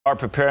Are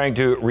preparing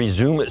to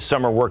resume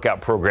summer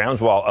workout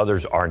programs while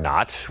others are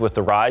not. With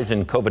the rise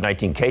in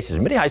COVID-19 cases,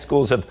 many high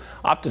schools have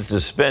opted to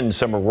suspend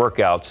summer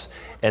workouts.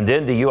 And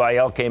then the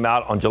UIL came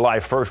out on July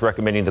 1st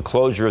recommending the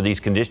closure of these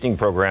conditioning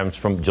programs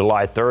from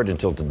July 3rd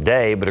until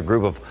today. But a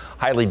group of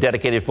highly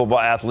dedicated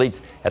football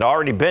athletes had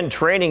already been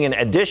training in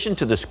addition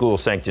to the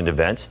school-sanctioned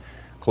events.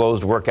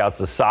 Closed workouts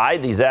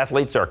aside, these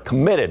athletes are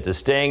committed to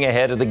staying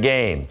ahead of the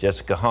game.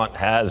 Jessica Hunt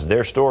has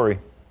their story.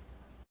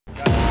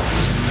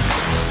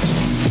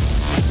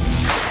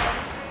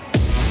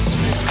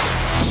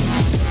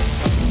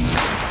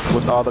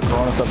 With all the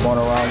corona stuff going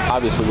around,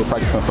 obviously we're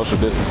practicing social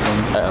distancing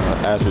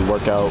as we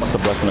work out. It's a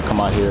blessing to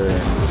come out here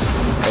and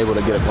able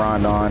to get a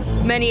grind on.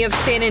 Many of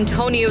San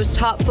Antonio's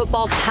top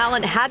football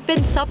talent had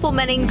been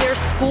supplementing their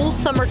school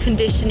summer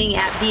conditioning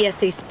at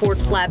BSA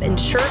Sports Lab in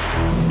Schertz.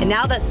 And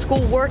now that school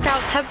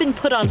workouts have been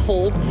put on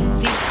hold,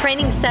 these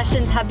training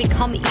sessions have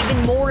become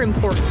even more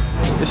important.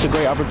 It's a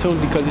great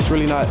opportunity because it's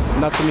really not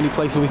too many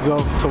places we can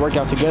go to work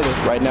out together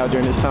right now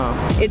during this time.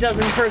 It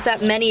doesn't hurt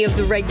that many of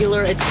the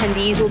regular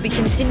attendees will be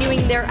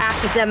continuing their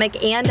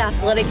academic and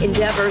athletic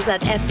endeavors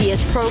at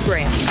FBS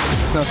programs.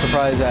 It's no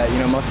surprise that,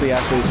 most of the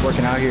athletes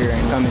working out here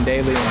and coming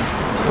daily and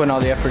putting all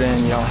the effort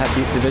in, have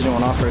Division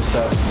I offers.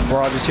 So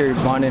we're all just here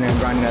bonding and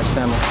grinding as a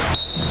family.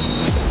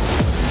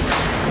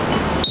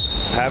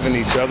 Having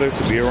each other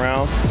to be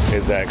around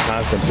is that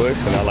constant push,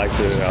 and I always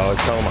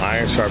tell them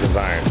iron sharpens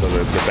iron, so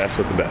the best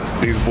with the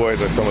best. These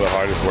boys are some of the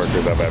hardest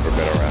workers I've ever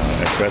been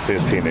around, especially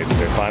as teenagers.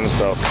 They find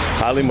themselves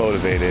highly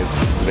motivated,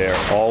 they're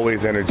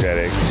always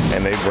energetic,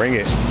 and they bring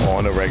it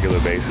on a regular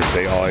basis.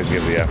 They always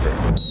give the effort.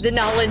 The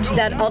knowledge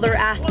that other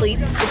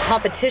athletes, the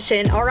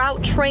competition, are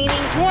out training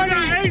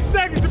 28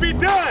 seconds to be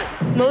done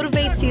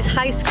motivates these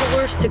high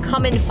schoolers to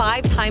come in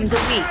 5 times a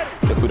week.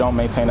 If we don't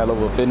maintain that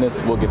level of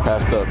fitness, we'll get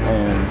passed up,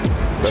 and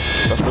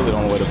that's really the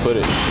only way to put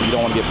it. You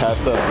don't want to get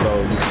passed up,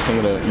 so you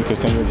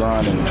continue to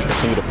grind and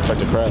continue to perfect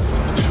the craft.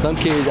 Some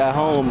kids at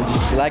home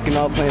just slacking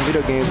off playing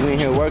video games. We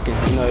ain't here working.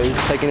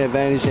 Just taking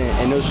advantage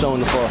and no showing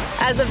the fall.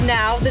 As of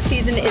now, the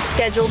season is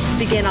scheduled to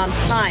begin on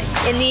time.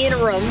 In the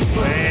interim,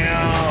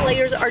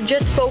 players are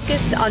just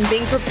focused on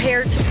being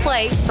prepared to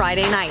play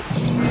Friday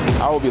nights.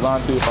 I would be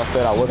lying to you if I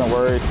said I wasn't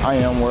worried. I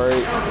am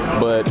worried,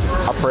 but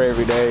I pray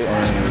every day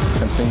and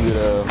continue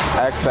to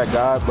ask that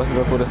God blesses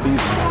us with a season.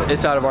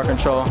 It's out of our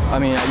control.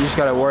 You just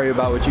got to worry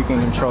about what you can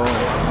control.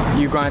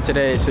 You grind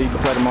today so you can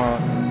play tomorrow.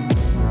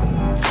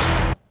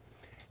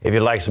 If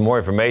you'd like some more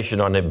information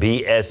on the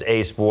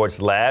BSA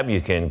Sports Lab,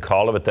 you can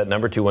call them at that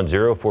number,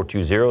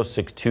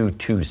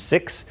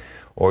 210-420-6226,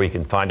 or you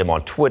can find them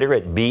on Twitter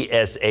at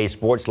BSA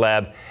Sports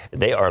Lab.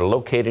 They are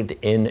located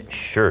in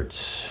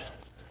Schertz.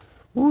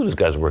 Ooh, those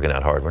guys are working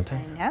out hard, weren't they?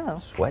 I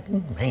know.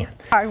 Sweating, man.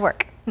 Hard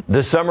work.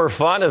 The summer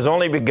fun has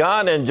only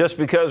begun, and just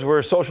because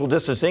we're social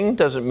distancing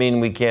doesn't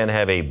mean we can't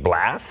have a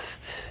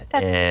blast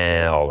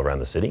all around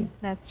the city.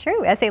 That's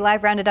true. SA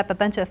Live rounded up a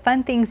bunch of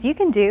fun things you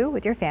can do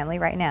with your family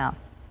right now.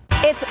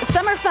 It's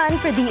summer fun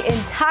for the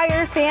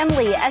entire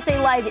family. SA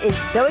Live is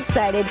so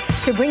excited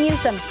to bring you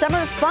some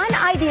summer fun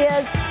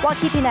ideas while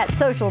keeping that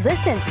social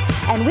distance.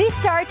 And we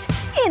start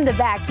in the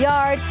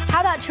backyard.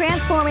 How about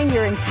transforming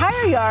your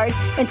entire yard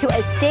into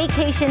a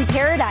staycation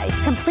paradise,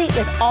 complete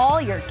with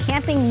all your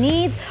camping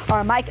needs?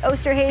 Our Mike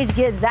Osterhage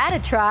gives that a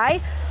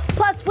try.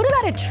 Plus, what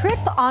about a trip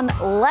on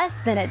less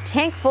than a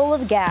tank full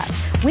of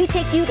gas? We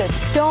take you to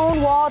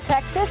Stonewall,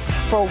 Texas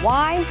for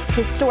wine,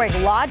 historic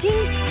lodging,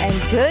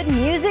 and good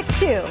music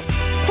too.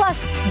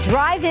 Plus,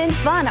 drive-in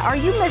fun. Are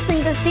you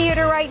missing the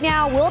theater right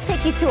now? We'll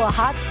take you to a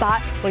hot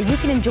spot where you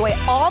can enjoy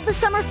all the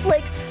summer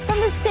flicks from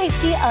the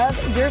safety of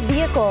your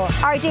vehicle.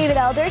 Our David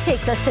Elder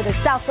takes us to the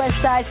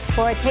southwest side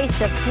for a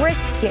taste of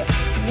brisket,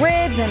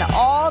 ribs, and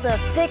all the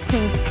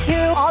fixings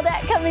too. All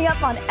that coming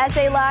up on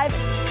SA Live.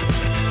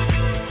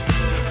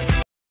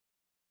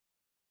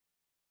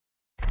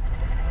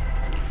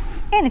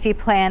 And if you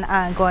plan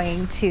on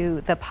going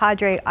to the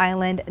Padre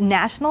Island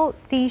National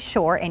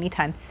Seashore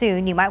anytime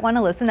soon, you might want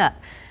to listen up.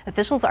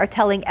 Officials are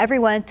telling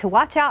everyone to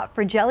watch out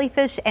for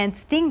jellyfish and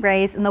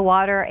stingrays in the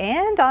water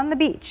and on the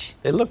beach.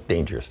 They look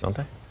dangerous, don't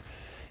they?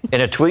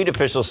 In a tweet,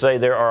 officials say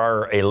there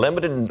are a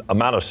limited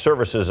amount of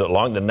services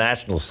along the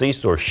National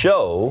Seashore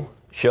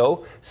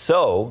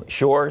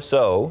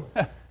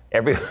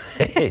every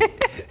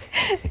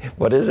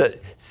what is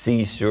it?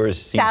 Seashore,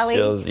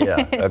 seashells?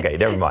 Yeah. Okay,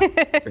 never mind.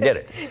 Forget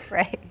it.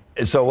 Right.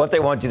 So what they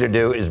want you to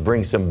do is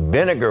bring some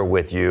vinegar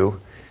with you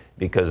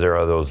because there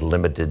are those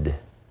limited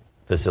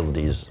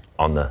facilities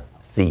on the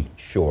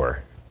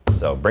seashore.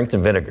 So bring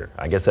some vinegar.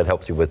 I guess that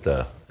helps you with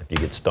if you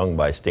get stung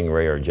by a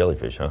stingray or a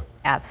jellyfish, huh?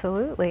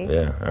 Absolutely.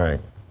 Yeah, all right.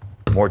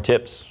 More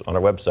tips on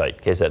our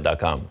website,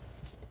 ksat.com.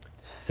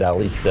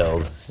 Sally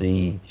sells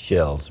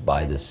seashells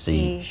by the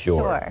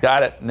seashore.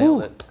 Got it.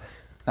 Nailed it.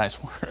 Nice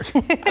work.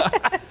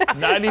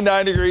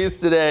 99 degrees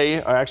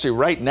today, or actually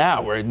right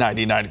now we're at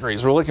 99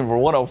 degrees. We're looking for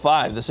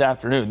 105 this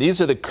afternoon. These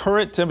are the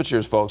current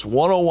temperatures, folks.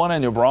 101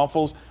 in New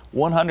Braunfels,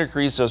 100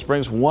 degrees South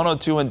Springs,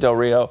 102 in Del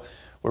Rio.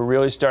 We're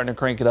really starting to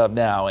crank it up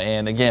now.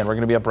 And again, we're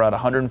going to be up around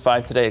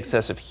 105 today.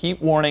 Excessive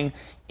heat warning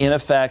in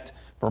effect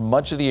for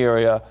much of the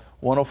area.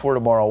 104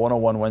 tomorrow,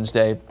 101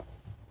 Wednesday.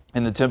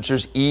 And the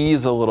temperatures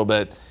ease a little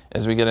bit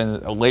as we get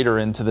later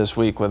into this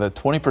week with a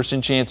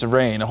 20% chance of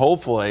rain,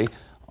 hopefully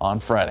on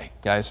Friday.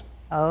 Guys.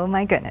 Oh,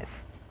 my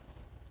goodness.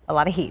 A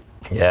lot of heat.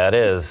 Yeah, it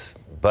is.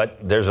 But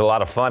there's a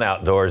lot of fun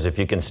outdoors if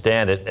you can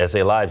stand it.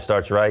 SA Live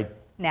starts right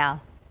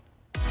now.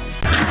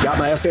 Got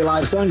my SA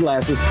Live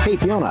sunglasses. Hey,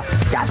 Fiona,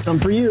 got some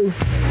for you.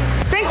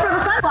 Thanks for the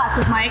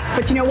sunglasses, Mike.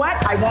 But you know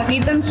what? I won't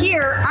need them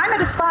here. I'm at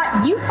a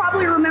spot you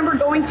probably remember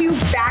going to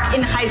back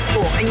in high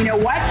school. And you know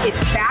what?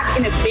 It's back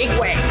in a big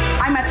way.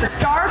 I'm at the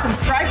Stars and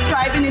Stripes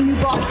Drive-In in New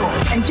Braunfels.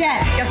 And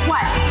Jen, guess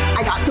what?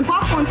 I got some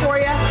popcorn for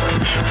you.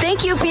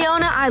 Thank you,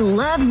 Fiona. I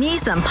love me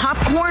some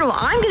popcorn. Well,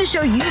 I'm going to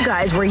show you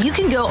guys where you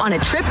can go on a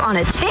trip on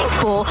a tank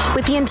full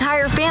with the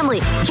entire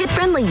family.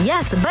 Kid-friendly,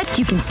 yes, but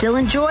you can still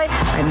enjoy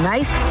a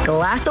nice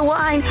glass of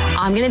wine.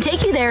 I'm going to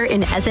take you there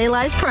in SA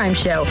Live's Prime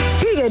Show.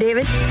 Here you go,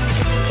 David.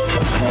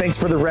 Thanks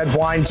for the red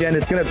wine, Jen.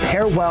 It's going to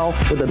pair well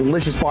with the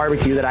delicious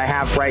barbecue that I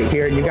have right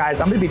here. And you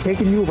guys, I'm going to be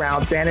taking you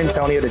around San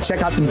Antonio to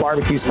check out some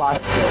barbecue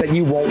spots that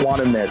you won't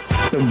want to miss.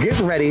 So get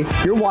ready.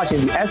 You're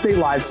watching the SA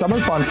Live Summer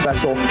Fun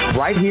Special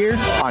right here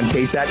on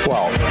KSAT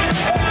 12.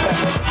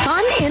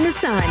 Fun in the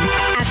sun,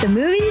 at the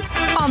movies,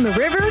 on the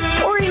river,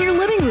 or in your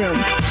living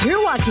room.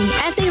 You're watching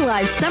SA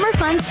Live Summer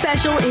Fun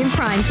Special in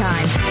prime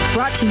time.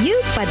 Brought to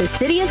you by the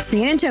City of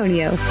San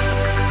Antonio.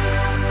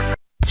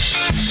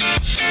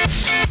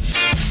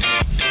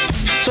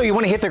 So you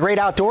want to hit the great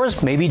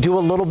outdoors? Maybe do a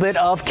little bit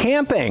of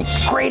camping.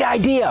 Great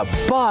idea,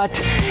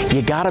 but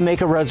you got to make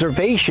a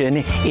reservation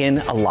in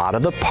a lot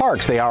of the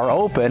parks. They are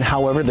open,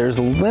 however, there's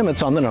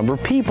limits on the number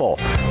of people.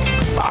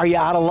 Are you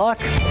out of luck?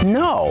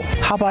 No.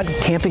 How about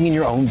camping in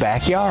your own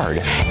backyard?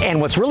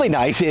 And what's really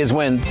nice is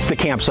when the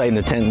campsite and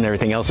the tent and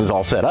everything else is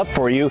all set up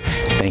for you.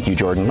 Thank you,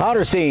 Jordan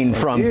Lauterstein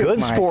from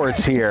Good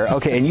Sports here.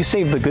 Okay, and you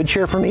saved the good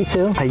chair for me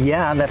too?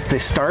 Yeah, that's the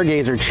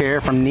Stargazer chair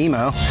from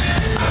Nemo.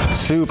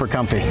 Super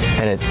comfy.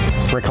 And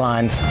it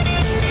reclines.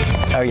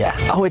 Oh, yeah.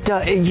 Oh, it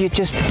does. You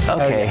just,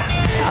 okay.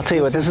 Yeah. I'll tell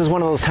you what, this is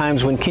one of those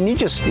times when, can you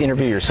just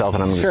interview yourself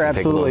and I'm just going to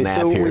take a little nap here.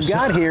 Sure, absolutely. So what we've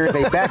got here is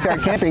a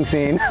backyard camping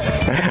scene.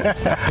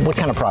 What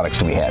kind of products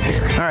do we have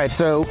here? All right,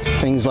 so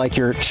things like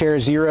your Chair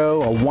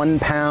Zero, a 1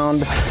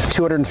 pound,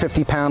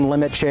 250 pound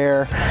limit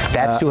chair.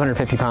 That's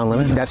 250 pound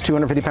limit? That's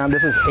 250 pounds.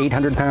 This is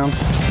 800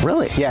 pounds.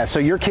 Really? Yeah, so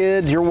your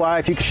kids, your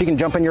wife, she can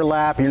jump in your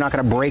lap. You're not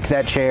going to break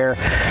that chair.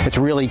 It's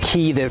really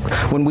key that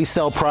when we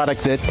sell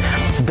product that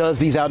does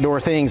these outdoor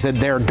things, that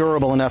they're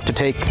durable enough to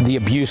take the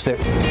abuse that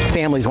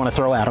families want to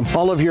throw at them.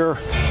 All of your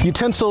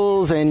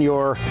utensils and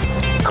your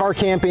car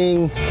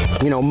camping,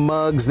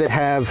 mugs that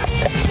have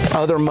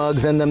other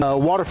mugs in them.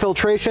 Water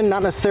filtration,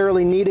 not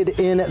necessarily needed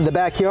in the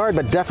backyard,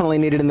 but definitely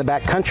needed in the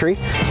back country,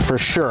 for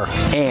sure.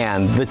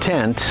 And the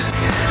tent,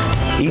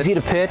 easy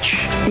to pitch.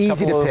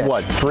 Easy to pitch.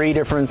 What, 3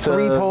 different?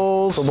 3 poles.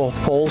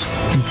 Poles.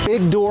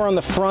 Big door on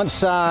the front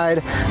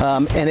side,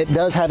 and it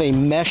does have a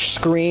mesh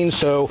screen,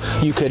 so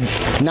you could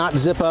not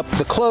zip up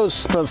the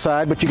closed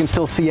side, but you can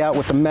still see out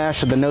with the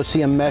mesh. The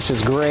no-see-um mesh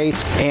is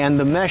great. And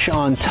the mesh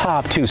on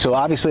top, too. So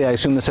obviously, I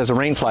assume this has a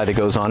rain fly that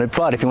goes on it,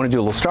 but if you want to do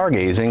a little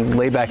stargazing,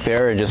 lay back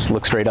there and just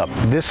look straight up.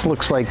 This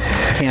looks like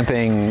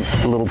camping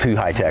a little too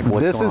high-tech.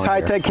 This is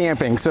high-tech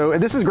camping. So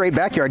this is great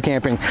backyard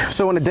camping.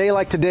 So on a day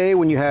like today,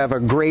 when you have a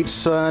great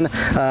sun,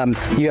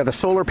 you have a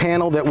solar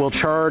panel that will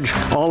charge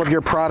all of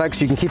your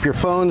products. You can keep your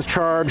phones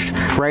charged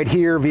right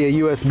here via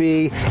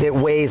USB. It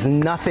weighs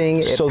nothing.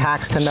 It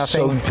packs to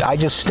nothing. So I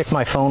just stick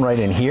my phone right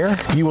in here?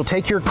 You will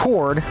take your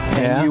cord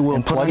and you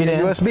will plug it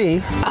in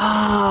USB.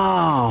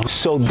 Oh,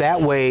 so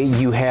that way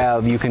you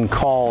can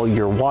call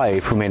your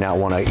wife, who may not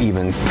want to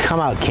even come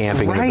out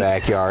camping in the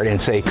backyard,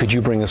 and say, could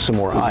you bring us some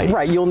more ice?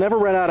 Right. You'll never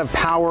run out of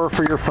power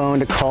for your phone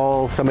to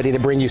call somebody to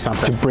bring you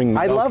something.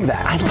 I love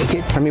that. I like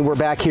it. I mean, we're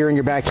back here in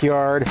your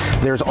backyard.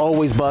 There's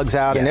always bugs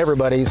out in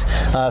everybody's.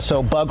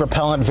 So bug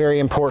repellent, very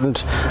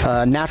important.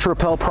 Natural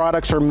Repel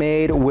products are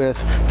made with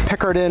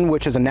Picaridin,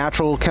 which is a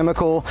natural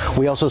chemical.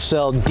 We also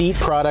sell DEET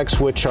products,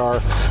 which are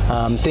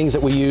things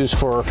that we use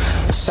for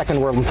second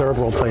world and third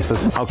world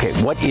places. Okay,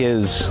 what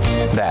is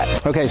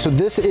that? Okay, so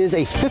this is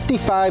a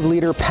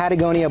 55-liter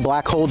Patagonia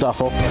Black Hole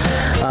duffel.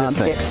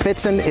 It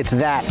fits in, it's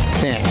that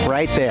thing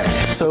right there.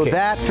 So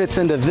that fits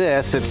into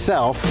this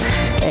itself.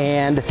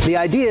 And the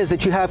idea is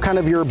that you have kind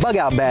of your bug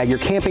out bag, your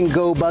camping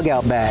go bug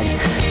out bag.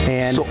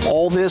 And so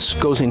all this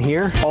goes in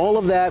here? All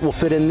of that will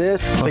fit in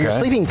this. So your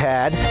sleeping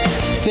pad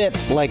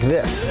fits like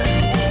this.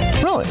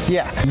 Really?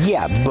 Yeah.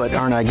 Yeah, but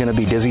aren't I going to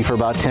be dizzy for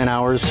about 10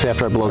 hours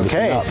after I blow this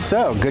thing up? Okay,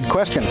 so good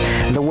question.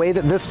 The way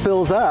that this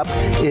fills up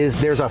is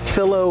there's a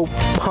Philo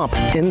pump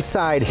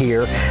inside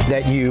here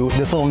that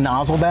this little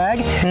nozzle bag,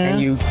 and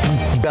you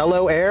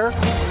bellow air.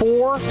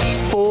 4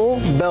 full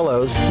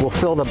bellows will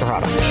fill the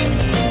product.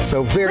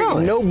 So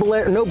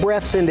no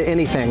breaths into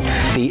anything.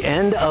 The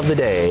end of the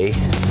day,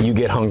 you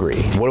get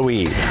hungry. What do we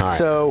eat? All right.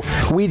 So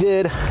we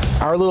did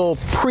our little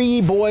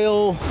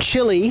pre-boil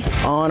chili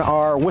on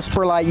our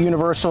Whisper Light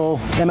Universal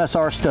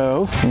MSR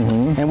stove.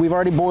 And we've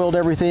already boiled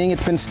everything.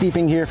 It's been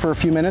steeping here for a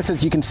few minutes.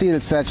 As you can see,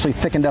 it's actually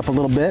thickened up a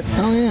little bit.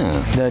 Oh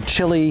yeah. The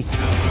chili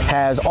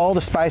has all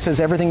the spices,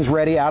 everything's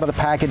ready out of the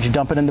package,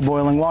 dump it in the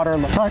boiling water.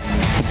 But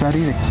it's that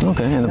easy.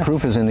 Okay, and the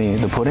proof is in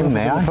the pudding.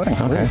 May I? Pudding.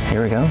 Okay,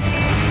 here we go.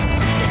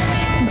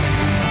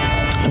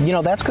 You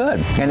know, that's good.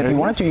 And if you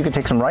wanted to, you could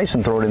take some rice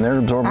and throw it in there,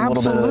 absorb a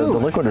little bit of the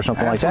liquid or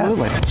something like that. All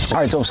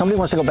right, so if somebody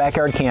wants to go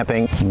backyard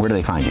camping, where do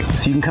they find you?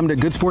 So you can come to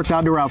Good Sports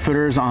Outdoor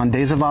Outfitters on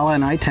De Zavala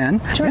and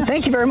I-10. Sure. Yeah.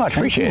 Thank you very much.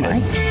 Appreciate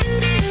it.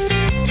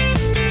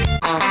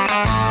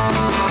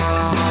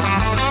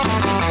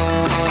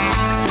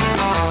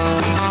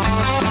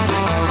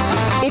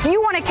 If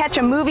you want to catch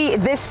a movie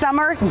this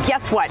summer,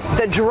 guess what?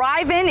 The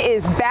Drive-In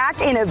is back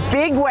in a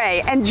big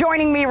way. And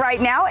joining me right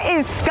now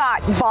is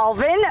Scott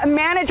Balvin,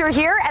 manager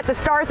here at the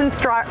Stars and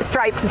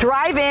Stripes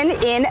Drive-In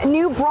in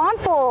New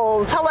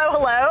Braunfels. Hello,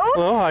 hello.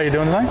 Hello, how are you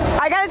doing tonight?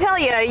 I gotta tell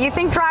you, you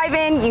think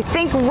drive-in, you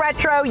think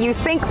retro, you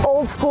think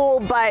old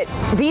school, but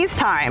these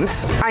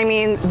times, I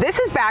mean, this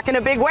is back in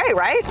a big way,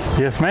 right?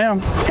 Yes,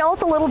 ma'am. Tell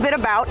us a little bit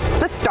about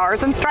the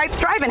Stars and Stripes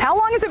Drive-In. How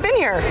long has it been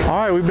here? All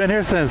right, we've been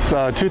here since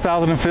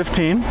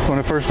 2015 when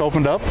it first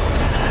opened up.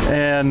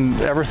 And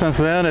ever since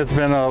then, it's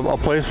been a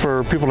place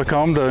for people to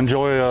come to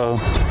enjoy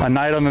a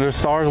night under the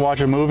stars,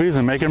 watching movies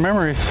and making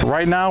memories.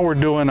 Right now, we're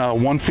doing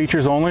one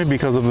features only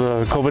because of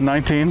the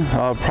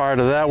COVID-19. Prior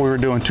to that, we were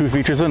doing 2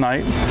 features a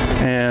night,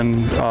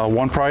 and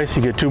one price,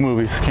 you get 2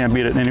 movies. Can't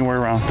beat it anywhere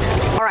around.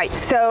 All right,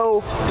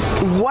 so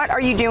what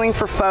are you doing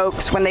for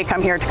folks when they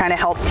come here to kind of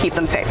help keep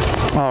them safe?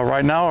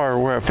 Right now,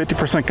 we're at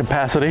 50%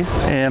 capacity,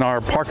 and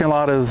our parking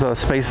lot is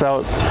spaced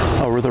out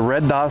with a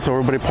red dot, so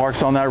everybody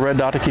parks on that red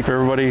dot to keep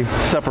everybody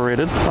separated.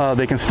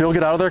 They can still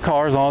get out of their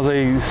car as long as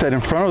they sit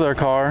in front of their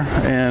car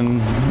and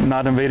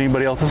not invade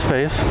anybody else's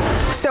space.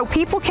 So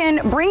people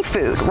can bring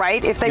food,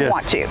 right, if they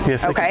want to?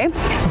 Yes, okay.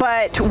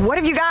 But what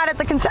have you got at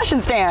the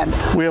concession stand?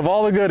 We have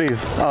all the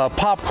goodies.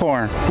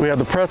 Popcorn, we have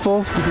the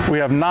pretzels, we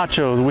have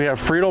nachos, we have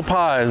Frito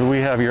pies, we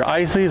have your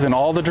ices and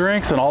all the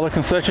drinks and all the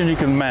concessions you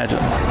can imagine.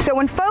 So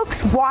when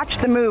folks watch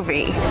the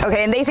movie,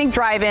 okay, and they think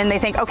drive-in, they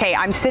think, okay,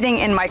 I'm sitting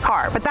in my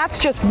car, but that's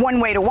just one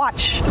way to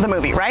watch the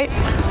movie, right?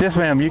 Yes,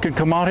 ma'am. You can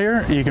come out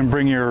here, you can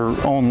bring your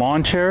own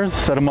lawn chairs,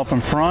 set them up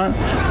in front.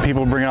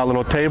 People bring out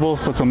little tables,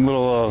 put some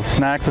little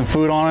snacks and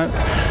food on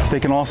it. They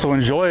can also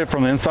enjoy it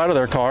from the inside of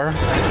their car.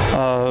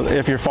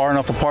 If you're far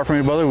enough apart from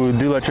anybody, we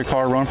do let your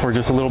car run for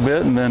just a little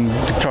bit and then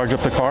charge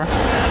up the car.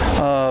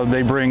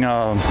 They bring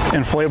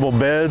inflatable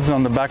beds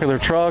on the back of their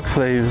trucks.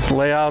 They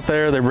lay out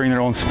there. They bring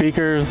their own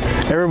speakers.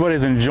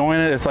 Everybody's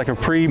enjoying it. It's like a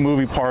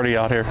pre-movie party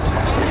out here.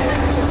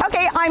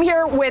 Okay, I'm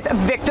here with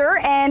Victor,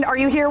 and are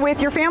you here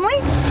with your family?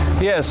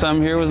 Yes,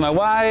 I'm here with my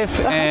wife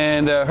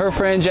and her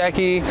friend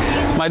Jackie,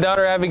 my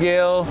daughter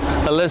Abigail,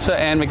 Alyssa,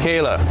 and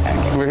Michaela.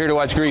 We're here to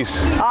watch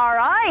Grease. All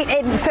right.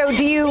 And so have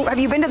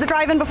you been to the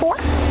drive-in before?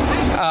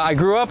 I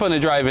grew up on the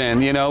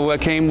drive-in. You know, I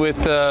came with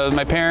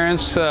my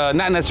parents, not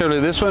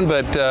necessarily this one,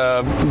 but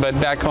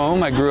back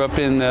home. I grew up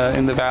in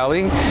the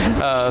Valley,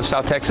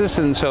 South Texas,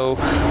 and so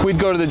we'd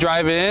go to the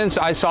drive-ins.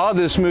 I saw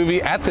this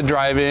movie at the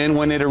drive-in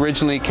when it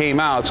originally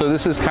came out, so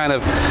this is kind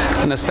of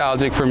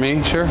nostalgic for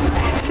me, sure.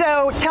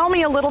 So tell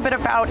me a little bit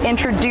about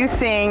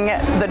introducing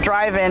the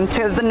drive-in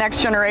to the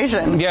next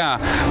generation. Yeah,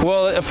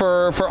 well,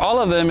 for all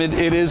of them,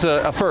 it is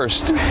a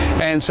first,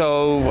 and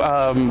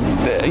so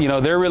you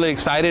know, they're really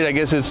excited. I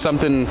guess it's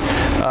something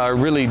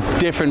really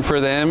different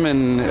for them,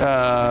 and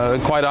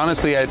quite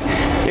honestly, it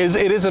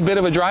is a bit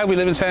of a drive. We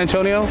live in San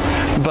Antonio,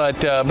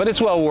 but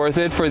it's well worth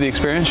it for the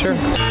experience, sure.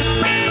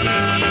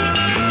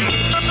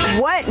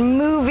 What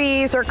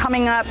movies are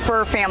coming up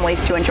for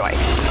families to enjoy?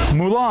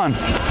 Mulan.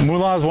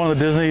 Mulan is one of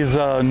the Disney's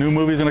new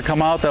movies going to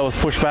come out that was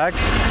pushed back.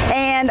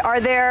 And are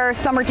there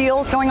summer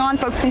deals going on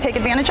folks can take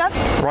advantage of?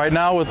 Right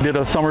now, with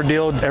a summer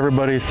deal,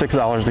 everybody's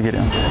 $6 to get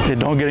in. It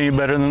don't get any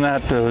better than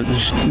that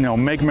to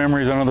make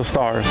memories under the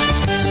stars.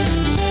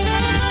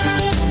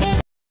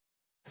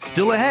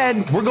 Still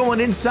ahead, we're going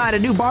inside a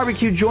new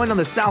barbecue joint on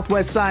the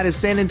southwest side of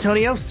San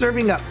Antonio,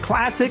 serving up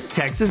classic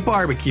Texas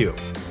barbecue.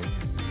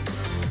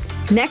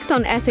 Next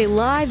on SA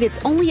Live,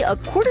 it's only a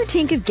quarter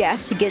tank of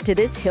gas to get to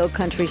this hill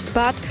country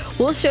spot.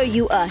 We'll show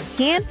you a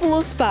handful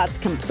of spots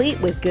complete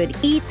with good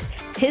eats,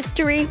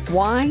 history,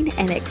 wine,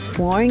 and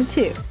exploring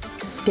too.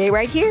 Stay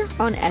right here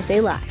on SA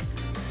Live.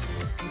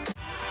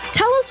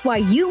 Tell us why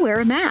you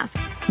wear a mask.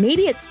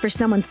 Maybe it's for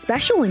someone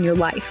special in your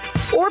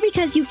life, or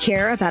because you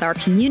care about our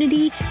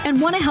community and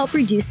want to help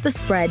reduce the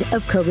spread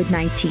of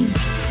COVID-19.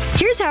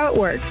 Here's how it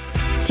works.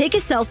 Take a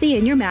selfie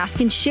in your mask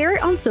and share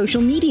it on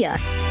social media.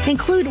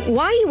 Include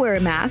why you wear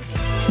a mask,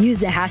 use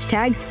the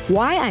hashtag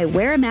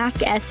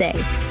WhyIWearAMaskSA,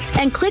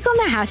 and click on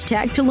the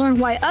hashtag to learn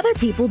why other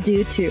people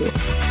do too.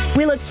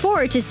 We look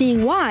forward to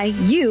seeing why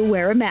you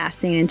wear a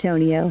mask, San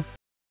Antonio.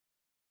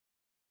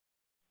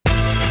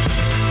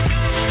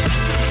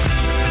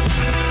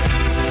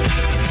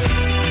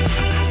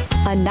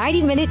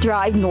 90-minute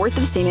drive north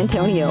of San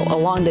Antonio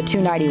along the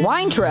 290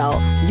 Wine Trail,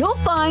 you'll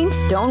find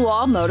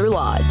Stonewall Motor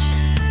Lodge.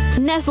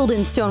 Nestled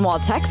in Stonewall,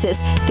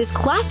 Texas, this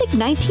classic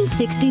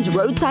 1960s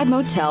roadside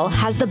motel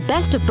has the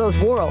best of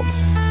both worlds,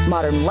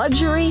 modern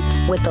luxury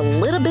with a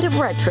little bit of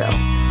retro.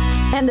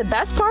 And the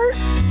best part?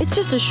 It's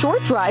just a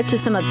short drive to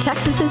some of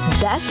Texas's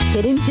best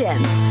hidden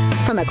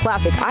gems, from a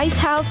classic ice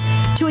house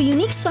to a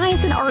unique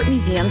science and art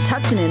museum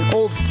tucked in an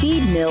old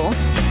feed mill.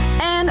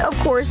 And of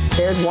course,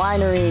 there's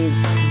wineries.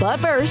 But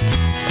first,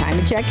 time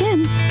to check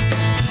in.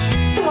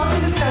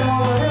 Welcome to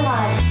Stonewall Motor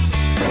Lodge.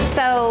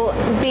 So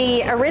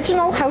the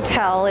original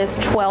hotel is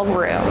 12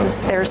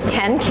 rooms. There's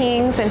 10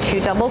 kings and 2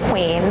 double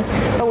queens,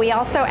 but we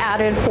also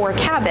added 4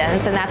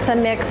 cabins, and that's a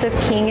mix of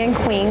king and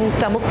queen,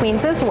 double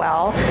queens as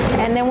well.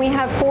 And then we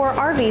have 4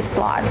 RV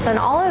slots, and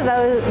all of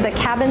those, the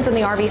cabins and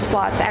the RV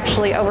slots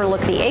actually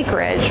overlook the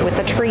acreage with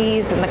the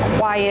trees and the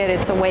quiet.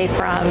 It's away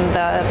from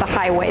the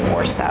highway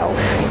more so.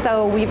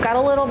 So we've got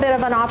a little bit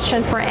of an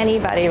option for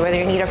anybody, whether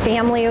you need a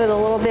family with a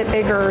little bit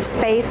bigger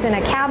space in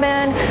a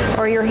cabin,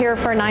 or you're here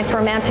for a nice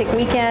romantic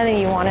weekend and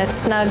you want a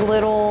snug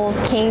little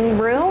king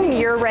room,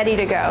 you're ready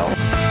to go.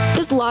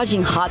 This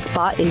lodging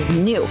hotspot is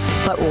new,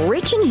 but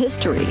rich in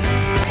history.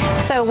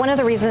 So one of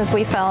the reasons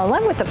we fell in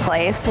love with the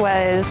place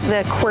was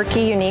the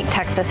quirky, unique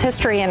Texas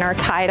history and our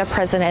tie to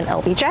President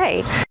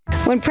LBJ.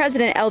 When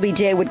President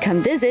LBJ would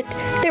come visit,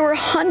 there were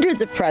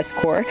hundreds of press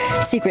corps,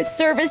 Secret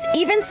Service,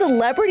 even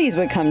celebrities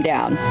would come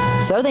down.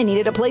 So they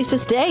needed a place to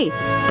stay.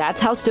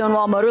 That's how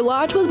Stonewall Motor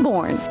Lodge was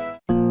born.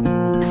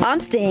 I'm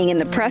staying in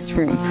the press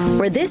room,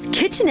 where this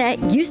kitchenette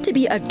used to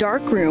be a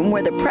dark room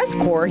where the press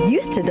corps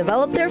used to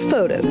develop their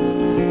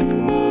photos.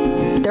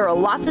 There are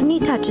lots of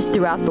neat touches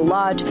throughout the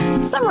lodge,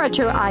 some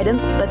retro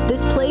items, but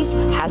this place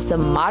has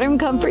some modern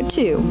comfort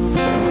too.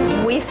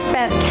 We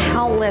spent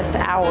countless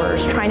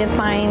hours trying to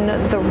find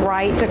the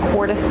right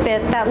decor to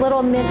fit that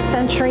little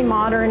mid-century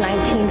modern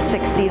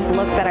 1960s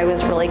look that I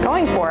was really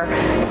going for.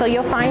 So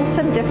you'll find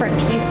some different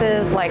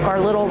pieces like our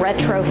little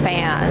retro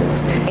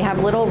fans. We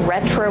have little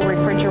retro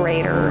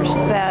refrigerators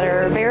that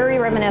are very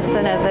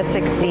reminiscent of the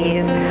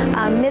 60s,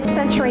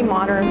 mid-century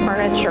modern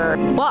furniture.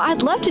 Well,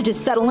 I'd love to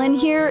just settle in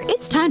here.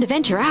 It's time to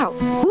venture out.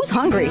 Who's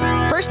hungry?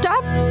 First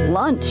stop,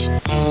 lunch.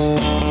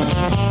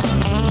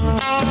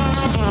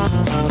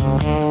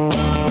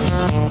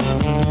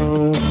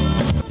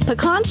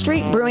 Pecan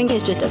Street Brewing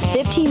is just a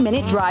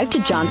 15-minute drive to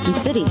Johnson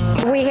City.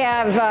 We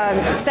have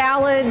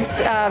salads,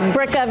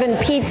 brick oven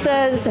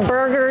pizzas,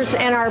 burgers,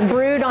 and our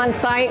brewed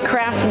on-site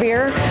craft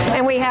beer.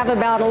 And we have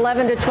about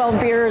 11 to 12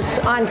 beers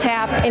on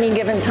tap any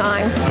given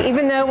time.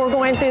 Even though we're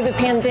going through the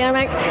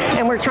pandemic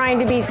and we're trying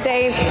to be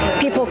safe,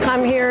 people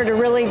come here to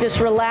really just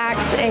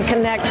relax and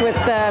connect with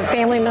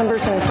family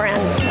members and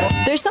friends.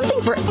 There's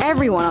something for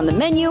everyone on the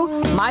menu.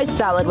 My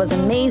salad was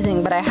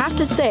amazing, but I have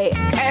to say,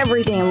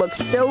 everything looks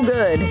so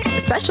good,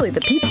 especially the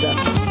pizza.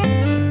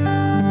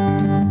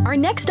 Our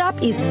next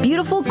stop is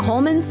beautiful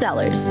Coleman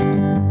Cellars.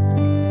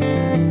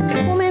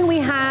 Coleman, we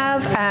have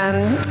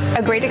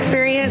a great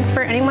experience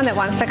for anyone that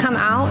wants to come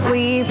out.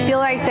 We feel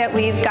like that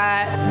we've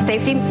got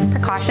safety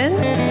precautions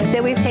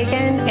that we've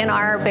taken in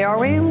our barrel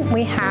room.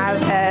 We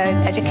have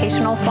an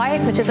educational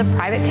flight, which is a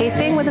private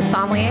tasting with a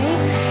sommelier,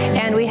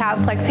 and we have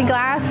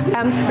plexiglass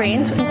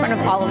screens in front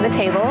of all of the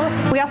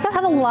tables. We also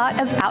have a lot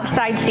of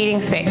outside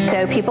seating space,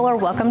 so people are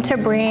welcome to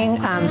bring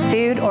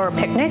food or a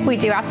picnic. We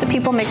do ask that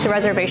people make the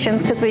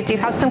reservations because we do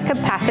have some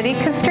capacity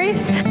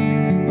constraints.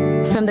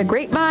 From the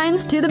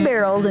grapevines to the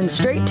barrels and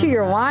straight to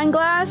your wine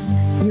glass,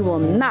 you will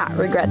not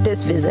regret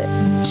this visit.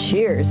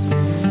 Cheers.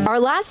 Our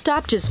last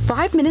stop, just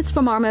 5 minutes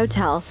from our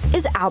motel,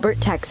 is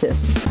Albert,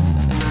 Texas.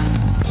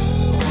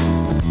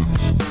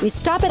 We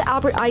stop at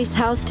Albert Ice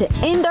House to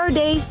end our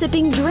day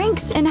sipping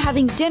drinks and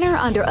having dinner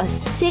under a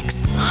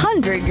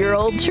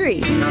 600-year-old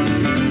tree.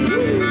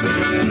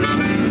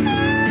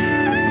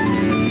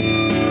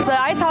 The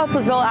Ice House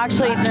was built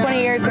actually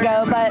 20 years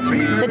ago, but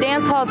the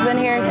dance hall has been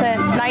here since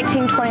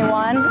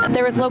 1921.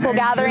 There was local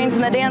gatherings in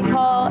the dance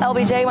hall.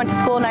 LBJ went to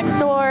school next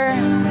door.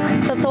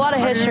 So it's a lot of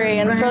history,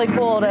 and it's really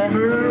cool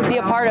to be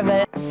a part of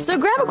it. So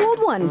grab a cold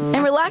one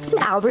and relax in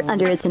Albert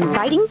under its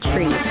inviting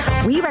tree.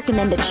 We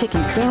recommend the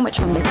chicken sandwich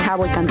from the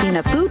Cowboy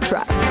Cantina food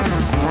truck.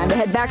 Time to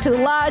head back to the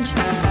lodge.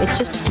 It's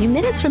just a few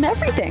minutes from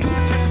everything.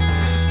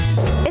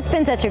 It's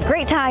been such a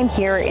great time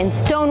here in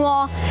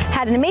Stonewall.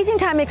 Had an amazing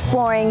time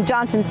exploring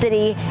Johnson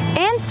City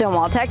and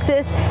Stonewall,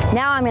 Texas.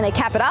 Now I'm going to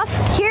cap it off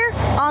here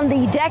on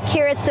the deck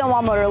here at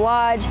Stonewall Motor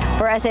Lodge.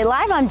 For SA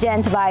Live, I'm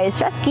Jen Tobias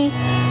Stresky.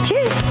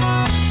 Cheers!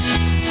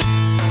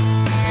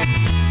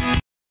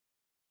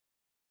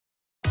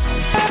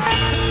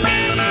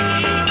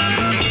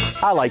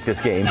 I like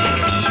this game.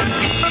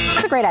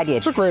 It's a great idea.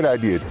 It's a great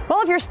idea. Well,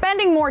 if you're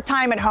spending more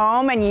time at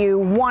home and you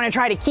want to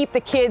try to keep the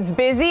kids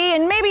busy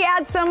and maybe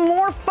add some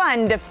more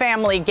fun to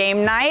family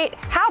game night,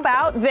 how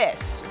about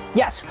this?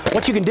 Yes,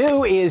 what you can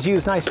do is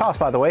use, nice toss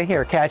by the way,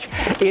 here, catch,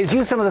 is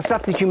use some of the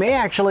stuff that you may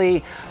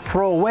actually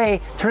throw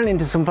away, turn it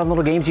into some fun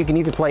little games you can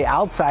either play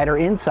outside or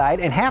inside,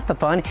 and half the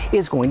fun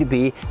is going to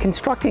be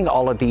constructing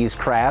all of these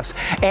crafts.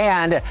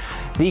 And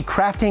the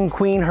crafting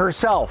queen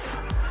herself,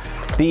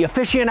 the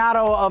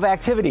aficionado of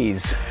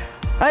activities,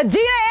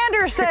 Adina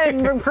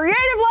Anderson from Creative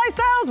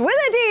Lifestyles with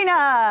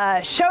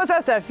Adina shows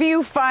us a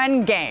few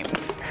fun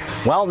games.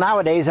 Well,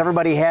 nowadays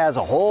everybody has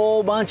a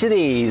whole bunch of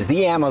these,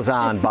 the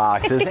Amazon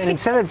boxes, and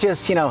instead of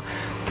just, you know,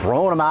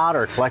 throwing them out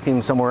or collecting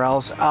them somewhere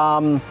else,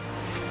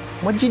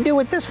 what did you do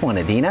with this one,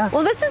 Adina?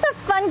 Well, this is a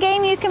fun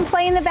game you can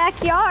play in the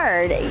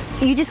backyard.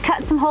 You just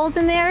cut some holes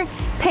in there,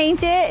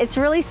 paint it. It's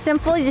really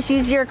simple. You just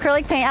use your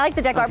acrylic paint. I like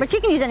the deck art, but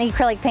you can use any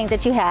acrylic paint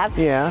that you have.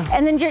 Yeah.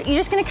 And then you're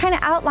just going to kind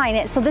of outline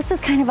it. So this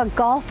is kind of a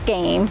golf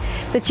game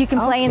that you can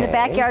play in the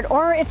backyard,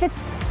 or if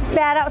it's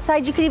bad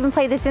outside, you could even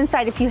play this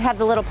inside if you have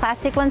the little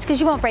plastic ones,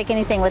 because you won't break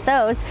anything with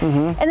those.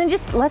 And then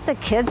just let the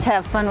kids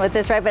have fun with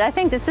this, right? But I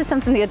think this is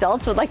something the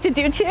adults would like to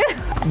do too.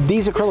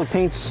 These acrylic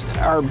paints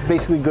are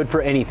basically good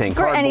for anything.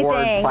 For cardboard,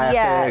 anything, plastic,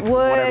 yeah,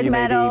 whatever wood, you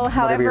metal, may need,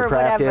 however, your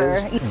craft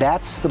whatever. is.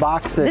 That's the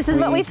box that This is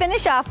what we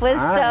finish off with,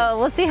 so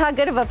we'll see how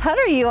good of a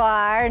putter you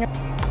are.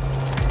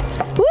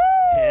 Woo!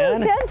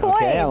 10 points.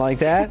 Okay, I like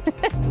that.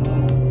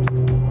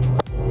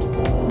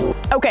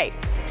 Okay,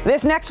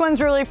 this next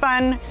one's really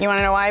fun. You want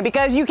to know why?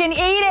 Because you can eat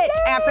it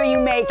after you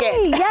make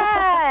it.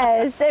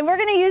 Yes, and we're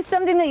going to use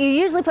something that you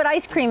usually put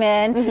ice cream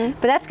in,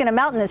 but that's going to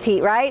melt in this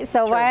heat, right?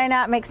 So why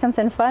not make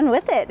something fun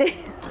with it?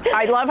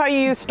 I love how you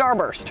use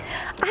Starburst.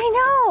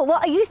 I know.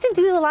 Well, I used to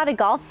do a lot of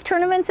golf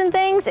tournaments and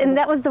things, and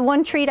that was the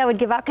one treat I would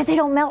give out because they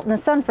don't melt in the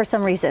sun for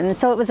some reason.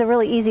 So it was a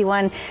really easy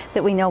one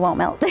that we know won't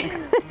melt.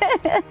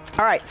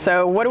 All right,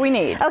 so what do we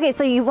need? Okay,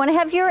 so you want to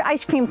have your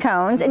ice cream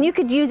cones, and you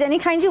could use any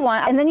kind you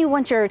want, and then you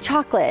want your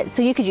chocolate.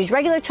 So you could use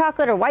regular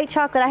chocolate or white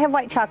chocolate. I have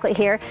white chocolate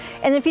here.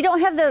 And if you don't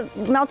have the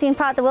melting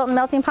pot, the Wilton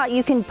melting pot,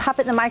 you can pop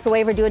it in the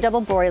microwave or do a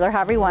double broiler,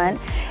 however you want.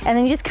 And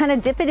then you just kind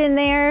of dip it in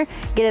there,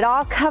 get it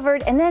all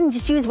covered, and then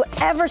just use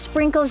whatever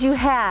sprinkles you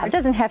have. It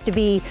doesn't have to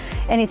be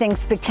anything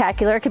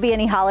spectacular. It could be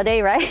any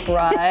holiday, right?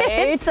 Right.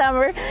 It's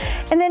summer.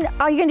 And then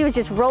all you're gonna do is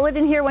just roll it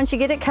in here once you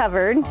get it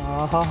covered. The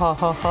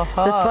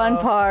fun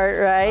part,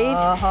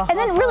 right? And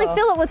then really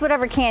fill it with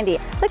whatever candy.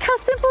 Look how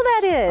simple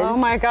that is. Oh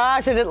my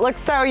gosh, and it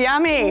looks so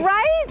yummy.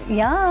 Right?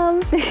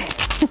 Yum.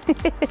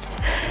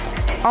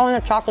 Oh, and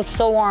the chocolate's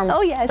still warm.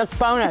 Oh, yes. That's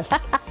bonus.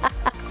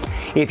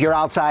 If you're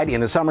outside in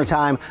the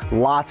summertime,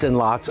 lots and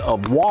lots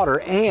of water,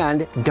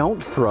 and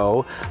don't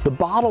throw the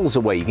bottles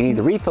away. You can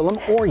either refill them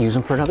or use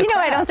them for another craft.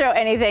 craft. I don't throw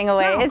anything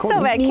away. No, it's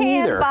so bad. me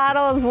Cans, neither.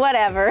 bottles,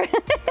 whatever.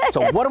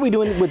 So what are we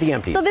doing with the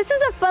empties? So this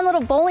is a fun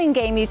little bowling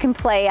game you can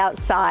play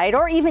outside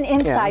or even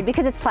inside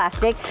because it's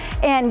plastic.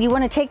 And you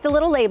want to take the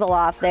little label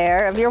off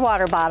there of your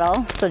water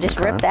bottle. So just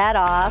rip that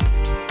off.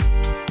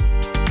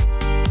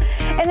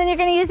 And then you're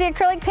going to use the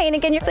acrylic paint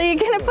again. So you're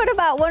going to put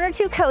about 1 or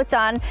 2 coats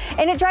on,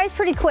 and it dries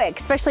pretty quick,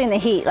 especially in the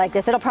heat like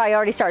this. It'll probably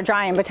already start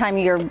drying by the time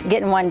you're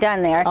getting one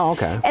done there. Oh,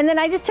 okay. And then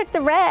I just took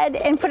the red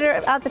and put it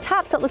at the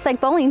top so it looks like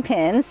bowling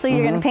pins. So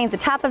you're going to paint the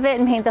top of it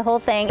and paint the whole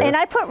thing. Okay. And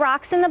I put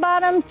rocks in the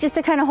bottom just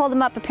to kind of hold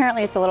them up.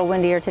 Apparently it's a little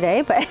windier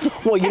today, but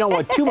well, you don't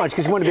want too much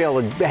because you want to be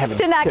able to have it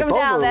to knock tip them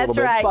down. over a That's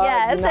little right. bit,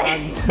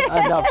 Yes.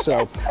 not enough.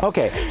 So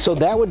okay, so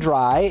that would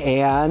dry,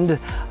 and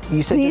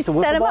you said just a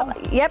wiffle ball.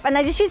 Up, yep, and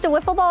I just used a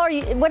wiffle ball or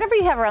whatever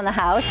you have around the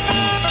house.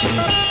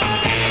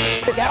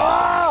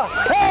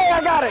 Oh, hey,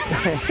 I got it.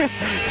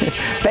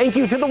 Thank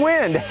you to the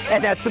wind.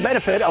 And that's the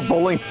benefit of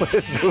bowling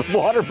with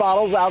water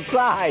bottles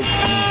outside.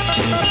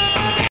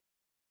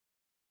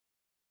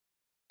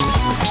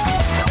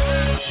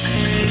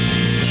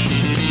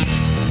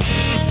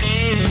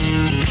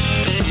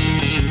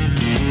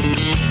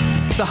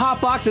 The Hot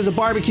Box is a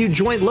barbecue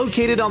joint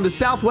located on the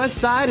southwest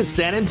side of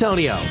San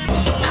Antonio.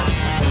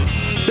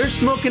 They're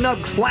smoking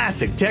up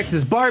classic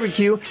Texas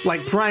barbecue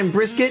like prime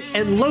brisket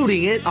and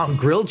loading it on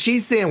grilled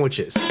cheese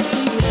sandwiches.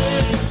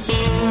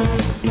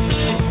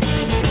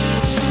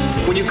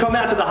 When you come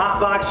out to the Hot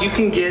Box, you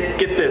can get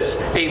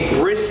this, a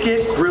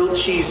brisket grilled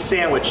cheese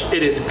sandwich.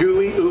 It is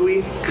gooey,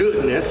 ooey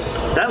goodness.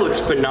 That looks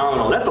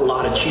phenomenal. That's a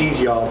lot of cheese,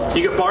 y'all.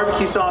 You get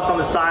barbecue sauce on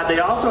the side. They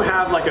also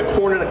have like a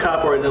corn in a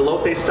cup or an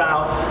elote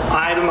style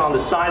item on the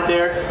side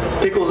there,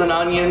 pickles and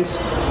onions.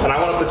 And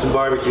I want to put some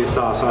barbecue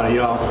sauce on it,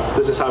 y'all.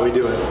 This is how we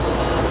do it.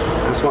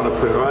 I just want to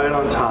put it right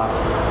on top.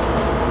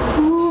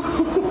 Ooh.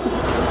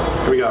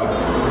 Here we go.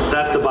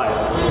 That's the bite.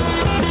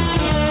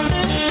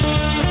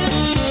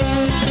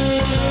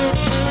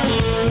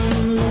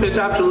 It's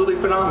absolutely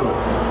phenomenal.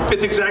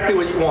 It's exactly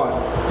what you want.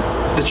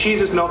 The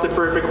cheese is melted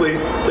perfectly.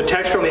 The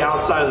texture on the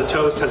outside of the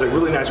toast has a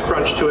really nice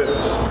crunch to it.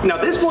 Now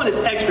this one is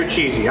extra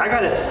cheesy. I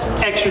got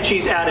extra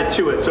cheese added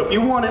to it. So if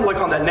you want it like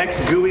on that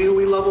next gooey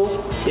ooey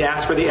level, you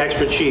ask for the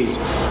extra cheese.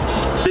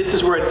 This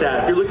is where it's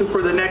at. If you're looking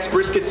for the next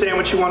brisket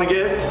sandwich you want to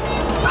get,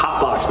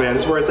 Hot Box, man,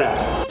 this is where it's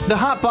at. The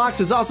Hot Box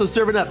is also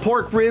serving up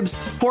pork ribs,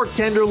 pork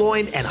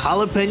tenderloin, and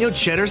jalapeno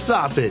cheddar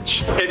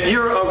sausage. If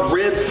you're a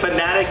rib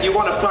fanatic, you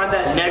want to find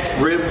that next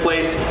rib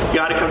place, you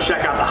got to come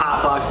check out the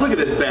Hot Box. Look at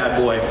this bad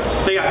boy.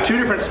 They got 2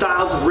 different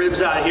styles of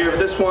ribs out here.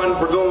 This one,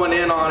 we're going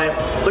in on it.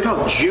 Look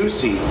how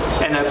juicy.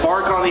 And that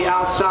bark on the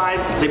outside,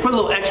 they put a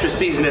little extra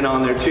seasoning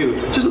on there too.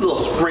 Just a little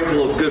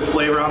sprinkle of good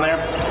flavor on there.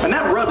 And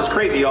that rub is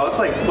crazy, y'all. It's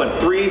like, what,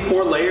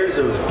 3-4 layers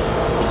of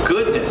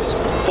goodness.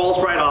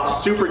 Falls right off,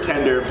 super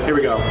tender. Here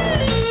we go.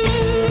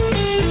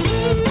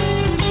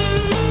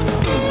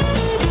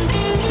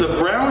 The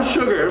brown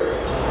sugar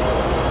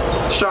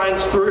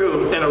shines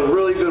through in a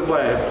really good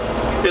way.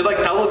 It like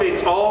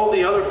elevates all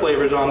the other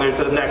flavors on there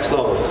to the next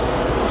level.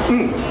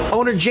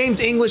 Owner James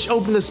English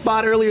opened the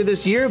spot earlier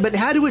this year, but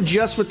had to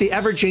adjust with the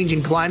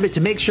ever-changing climate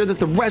to make sure that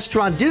the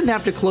restaurant didn't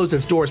have to close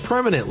its doors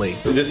permanently.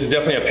 This is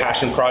definitely a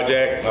passion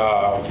project.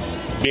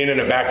 Being in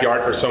the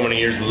backyard for so many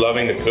years,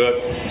 loving to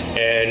cook,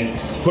 and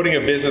putting a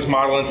business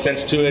model and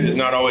sense to it is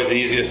not always the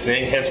easiest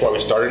thing, hence why we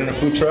started in a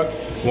food truck.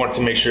 We wanted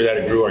to make sure that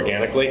it grew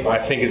organically. I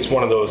think it's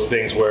one of those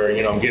things where,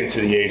 you know, I'm getting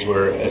to the age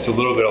where it's a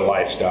little bit of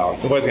lifestyle.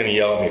 Nobody's gonna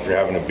yell at me for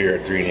having a beer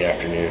at 3 in the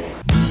afternoon.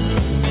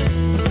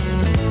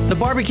 The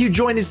barbecue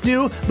joint is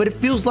new, but it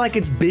feels like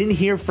it's been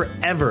here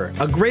forever.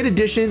 A great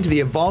addition to the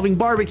evolving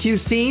barbecue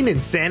scene in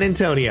San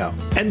Antonio.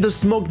 And the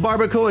smoked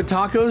barbacoa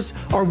tacos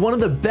are one of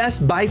the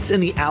best bites in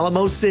the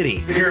Alamo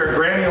City. You're a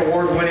Grammy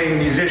Award-winning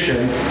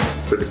musician.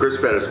 With the Chris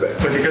Pettis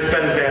Band. With the Chris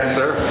Pettis Band, Yes,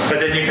 sir. But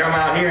then you come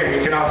out here and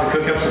you can also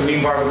cook up some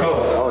mean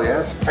barbacoa. Oh,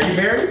 yes. Are you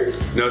married?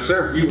 No,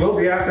 sir. You will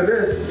be after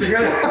this.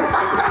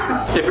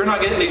 If you're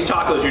not getting these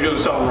tacos, you're doing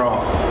something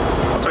wrong.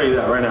 I'll tell you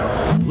that right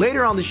now.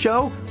 Later on the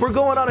show, we're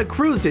going on a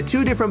cruise to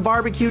 2 different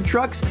barbecue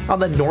trucks on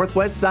the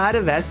northwest side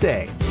of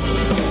SA.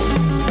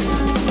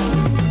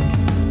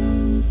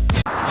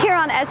 Here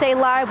on SA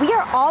Live, we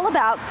are all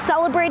about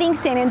celebrating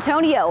San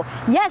Antonio.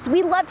 Yes,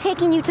 we love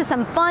taking you to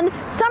some fun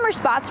summer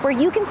spots where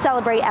you can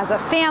celebrate as a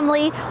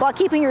family while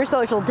keeping your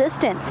social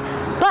distance.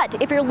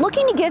 But if you're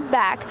looking to give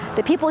back,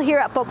 the people here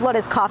at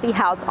Folklores Coffee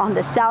House on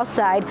the south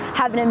side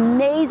have an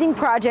amazing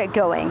project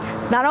going.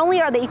 Not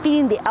only are they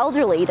feeding the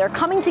elderly, they're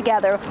coming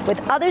together with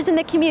others in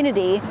the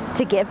community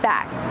to give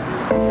back.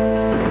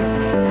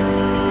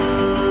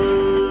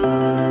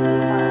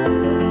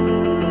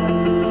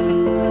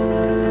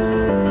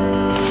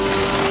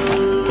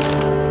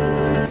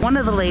 One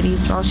of the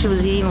ladies, all she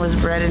was eating was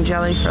bread and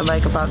jelly for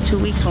like about 2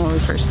 weeks when we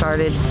first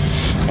started.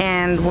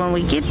 And when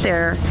we get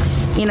there,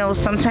 you know,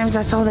 sometimes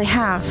that's all they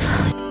have.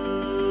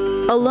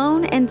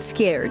 Alone and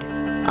scared,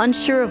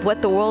 unsure of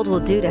what the world will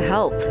do to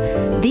help.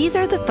 These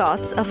are the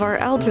thoughts of our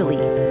elderly,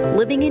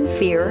 living in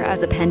fear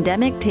as a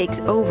pandemic takes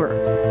over.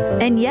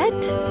 And yet,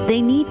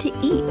 they need to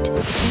eat.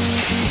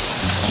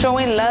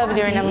 Showing love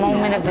during a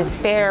moment of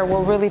despair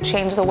will really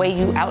change the way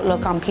you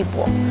outlook on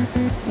people.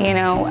 You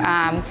know,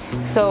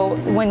 so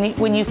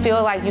when you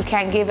feel like you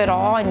can't give it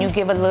all and you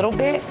give a little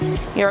bit,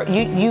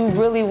 you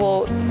really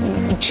will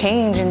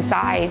change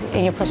inside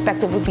and your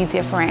perspective will be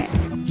different.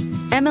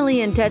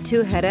 Emily and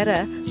Tetu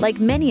Herrera, like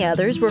many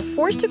others, were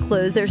forced to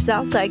close their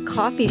Southside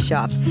coffee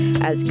shop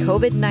as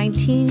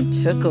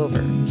COVID-19 took over.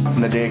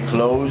 When the day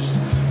closed,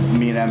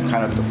 me and Em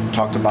kind of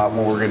talked about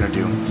what we're gonna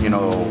do, you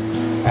know,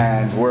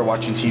 and we're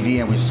watching TV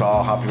and we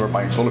saw how people were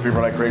buying toilet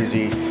paper like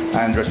crazy,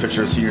 and there's pictures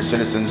of senior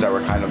citizens that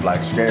were kind of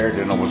like scared,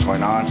 didn't know what's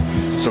going on.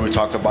 So we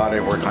talked about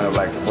it. We're kind of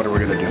like, what are we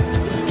gonna do,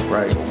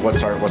 right?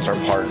 What's our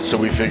part? So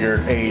we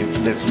figured, hey,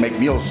 let's make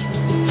meals.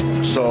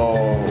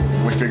 So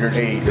we figured,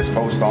 hey, let's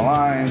post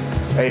online.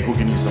 Hey, who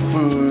can use some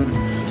food?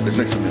 Let's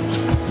make some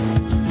meals.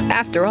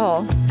 After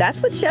all,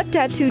 that's what Chef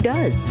Tetu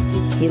does.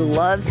 He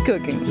loves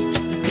cooking.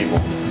 People,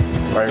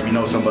 right? We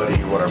know somebody,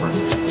 whatever.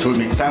 So we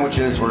make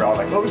sandwiches. We're all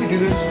like, oh, we can do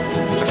this.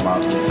 Check them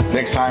out.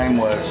 Next time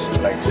was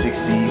like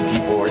 60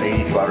 people or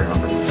 80 people, I don't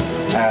remember.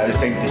 The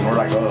same thing. We're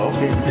like, oh,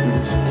 okay, we can do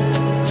this.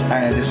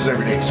 And this is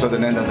every day. So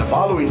then the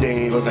following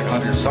day, it was like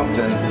 100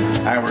 something.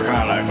 And we're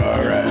kind of like,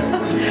 all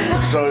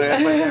right. So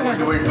then we're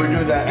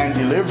doing that and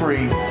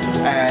delivery.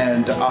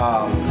 And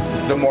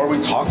the more we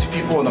talked to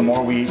people and the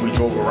more we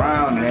drove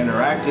around and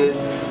interacted,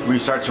 we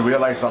started to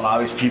realize a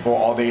lot of these people,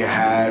 all they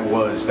had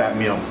was that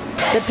meal.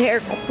 The pair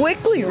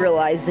quickly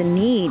realized the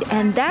need,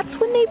 and that's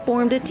when they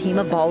formed a team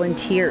of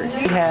volunteers.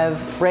 We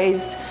have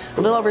raised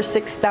a little over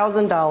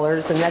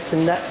 $6,000,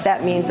 and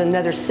that means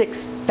another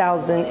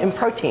 $6,000 in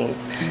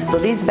proteins. So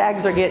these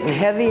bags are getting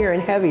heavier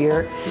and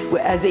heavier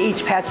as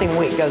each passing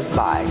week goes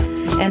by.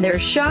 And their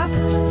shop,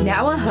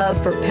 now a hub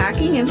for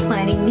packing and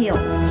planning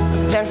meals.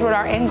 That's what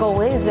our end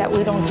goal is, that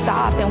we don't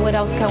stop, and what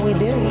else can we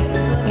do?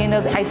 You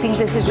know, I think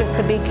this is just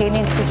the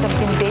beginning to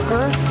something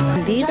bigger.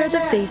 These are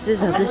the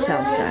faces of the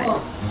South Side.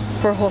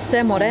 For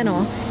Jose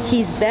Moreno,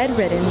 he's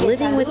bedridden,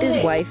 living with his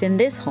wife in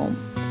this home.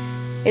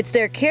 It's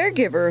their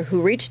caregiver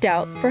who reached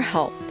out for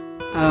help.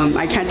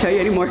 I can't tell you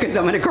anymore because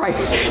I'm going to cry.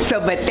 So,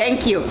 but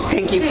thank you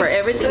for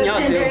everything y'all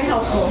do. Very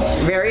helpful.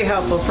 Very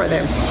helpful for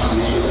them.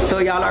 So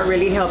y'all are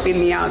really helping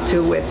me out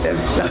too with them.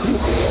 So,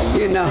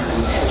 you know,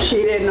 she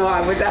didn't know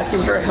I was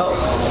asking for help.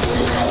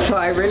 So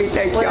I really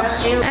thank y'all.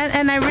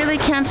 And I really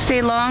can't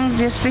stay long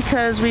just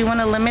because we want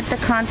to limit the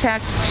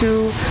contact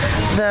to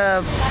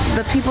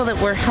the people that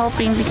we're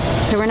helping.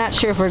 So we're not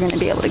sure if we're going to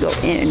be able to go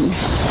in.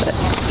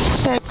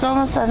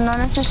 ¿Cómo estás? ¿No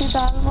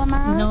necesita algo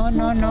más?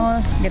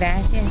 No,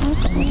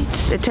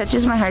 gracias. It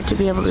touches my heart to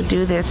be able to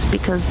do this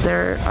because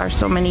there are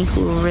so many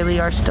who really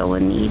are still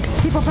in need.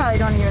 People probably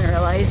don't even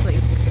realize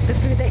like the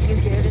food that you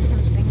give is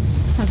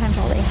sometimes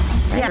all they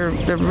have.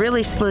 Yeah. They're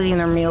really splitting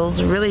their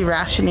meals, really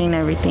rationing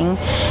everything,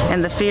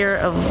 and the fear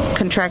of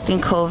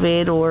contracting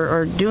COVID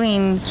or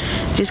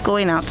just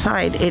going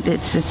outside,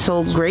 it's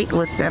so great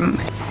with them.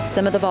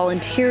 Some of the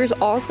volunteers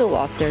also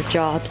lost their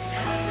jobs,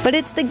 but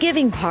it's the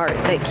giving part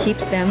that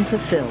keeps them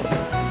fulfilled.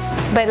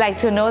 But like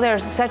to know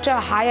there's such a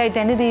high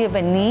identity of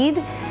a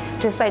need,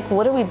 just like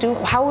what do we do?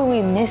 How are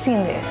we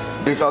missing this?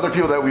 These other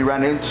people that we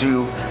ran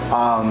into,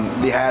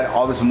 they had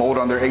all this mold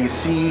on their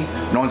AC.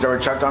 No one's ever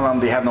checked on them.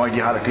 They have no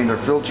idea how to clean their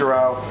filter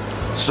out.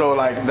 So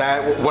like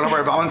that, one of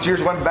our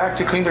volunteers went back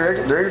to clean their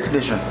air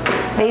conditioner.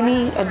 They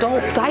need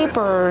adult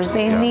diapers.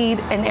 They need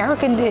an air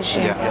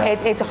conditioner. Yeah.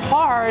 It's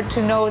hard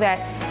to know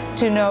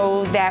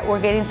that we're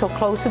getting so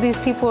close to these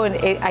people, and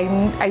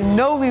I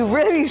know we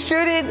really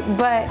shouldn't,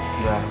 but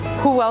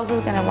who else is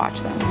going to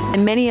watch them?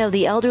 And many of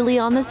the elderly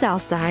on the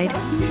south side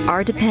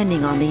are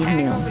depending on these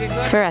meals.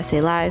 For SA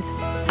Live,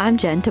 I'm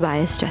Jen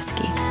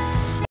Tobias-Streski.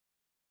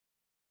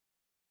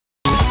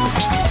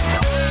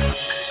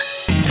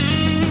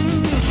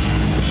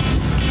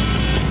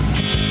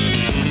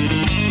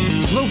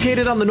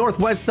 Located on the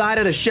northwest side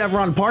at a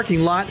Chevron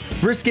parking lot,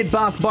 Brisket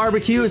Boss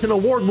Barbecue is an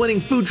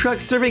award-winning food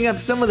truck serving up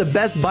some of the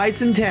best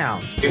bites in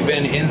town. We've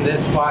been in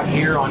this spot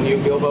here on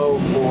New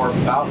Gilboa for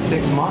about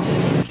 6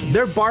 months.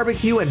 Their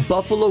barbecue and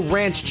buffalo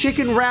ranch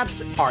chicken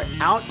wraps are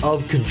out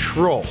of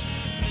control.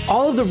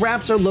 All of the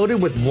wraps are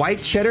loaded with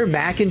white cheddar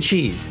mac and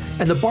cheese,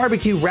 and the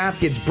barbecue wrap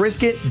gets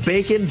brisket,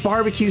 bacon,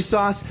 barbecue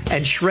sauce,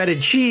 and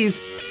shredded cheese.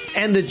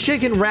 And the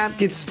chicken wrap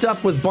gets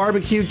stuffed with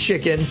barbecue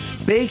chicken,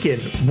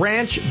 bacon,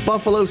 ranch,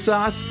 buffalo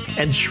sauce,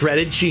 and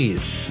shredded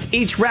cheese.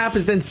 Each wrap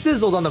is then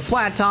sizzled on the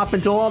flat top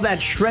until all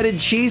that shredded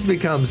cheese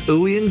becomes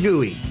ooey and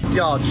gooey.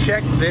 Y'all,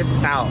 check this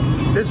out.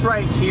 This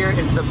right here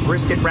is the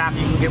brisket wrap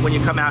you can get when you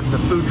come out to the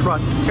food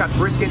truck. It's got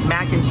brisket,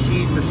 mac and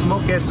cheese, the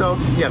smoked queso.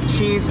 You have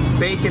cheese,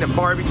 bacon, and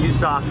barbecue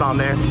sauce on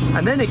there.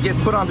 And then it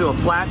gets put onto a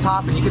flat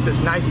top and you get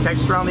this nice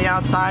texture on the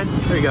outside.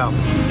 There you go.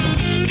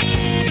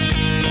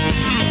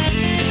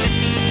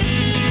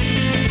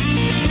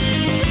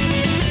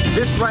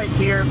 This right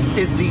here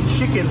is the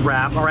chicken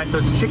wrap, all right? So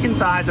it's chicken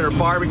thighs that are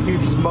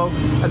barbecued, smoked,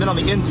 and then on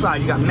the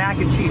inside you got mac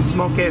and cheese,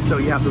 smoked queso,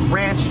 you have the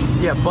ranch,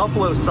 you have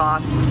buffalo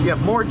sauce, you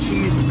have more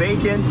cheese,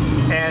 bacon,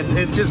 and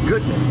it's just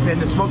goodness. And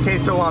the smoked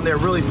queso on there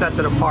really sets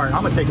it apart.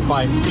 I'm gonna take a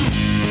bite.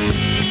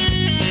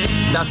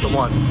 That's the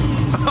one.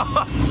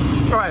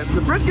 All right,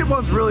 the brisket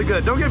one's really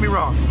good, don't get me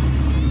wrong.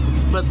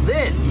 But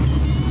this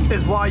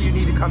is why you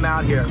need to come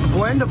out here. The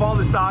blend of all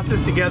the sauces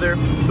together,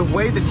 the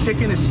way the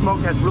chicken is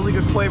smoked has really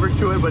good flavor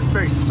to it, but it's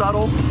very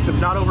subtle,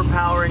 it's not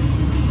overpowering.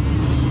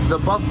 The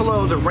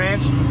buffalo, the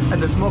ranch, and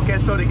the smoked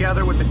queso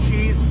together with the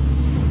cheese,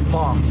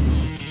 bomb.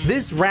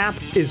 This wrap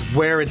is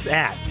where it's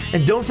at.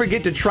 And don't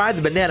forget to try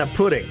the banana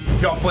pudding.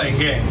 Y'all playing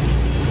games.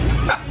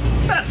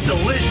 That's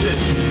delicious.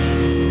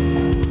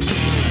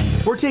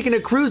 We're taking a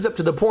cruise up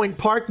to the Point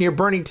Park near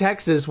Boerne,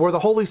 Texas, where the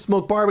Holy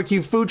Smoke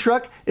Barbecue food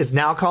truck is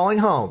now calling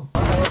home.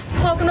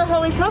 Welcome to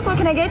Holy Smoke. What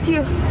can I get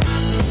you?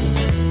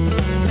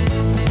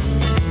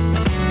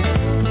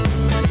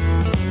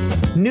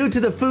 New to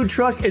the food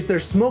truck is their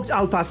smoked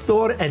al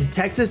pastor and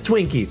Texas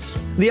Twinkies.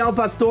 The al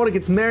pastor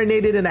gets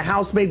marinated in a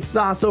house-made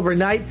sauce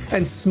overnight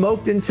and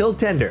smoked until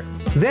tender.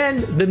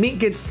 Then the meat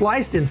gets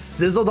sliced and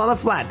sizzled on a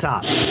flat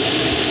top.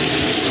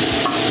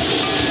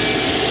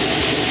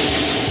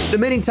 The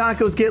mini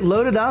tacos get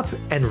loaded up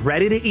and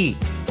ready to eat.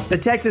 The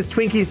Texas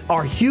Twinkies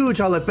are huge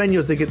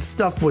jalapenos that get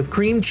stuffed with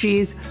cream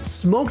cheese,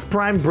 smoked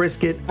prime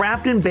brisket,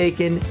 wrapped in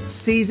bacon,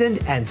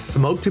 seasoned, and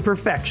smoked to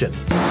perfection.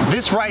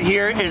 This right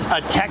here is a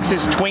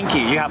Texas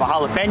Twinkie. You have a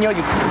jalapeno,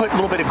 you put a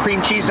little bit of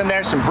cream cheese in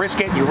there, some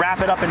brisket, you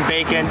wrap it up in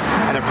bacon,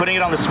 and they're putting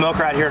it on the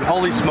smoker out here at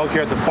Holy Smoke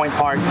here at the Point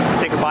Park.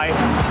 Take a bite.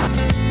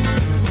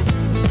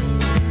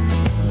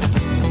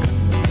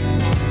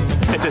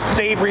 It's a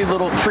savory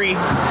little treat,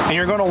 and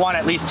you're going to want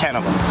at least 10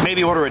 of them.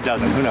 Maybe order a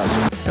dozen, who knows?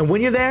 And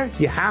when you're there,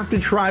 you have to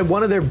try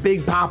one of their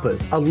Big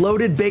Papas, a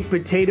loaded baked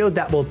potato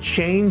that will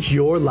change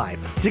your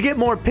life. To get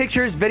more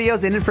pictures,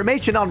 videos, and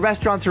information on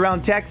restaurants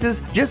around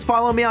Texas, just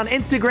follow me on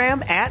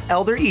Instagram at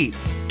Elder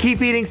Eats.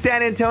 Keep eating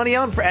San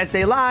Antonio, and for SA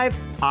Live,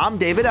 I'm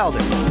David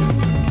Elder.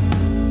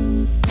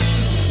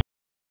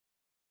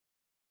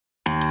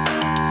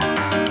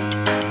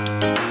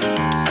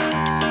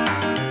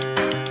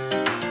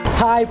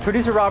 Hi,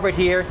 producer Robert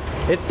here.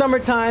 It's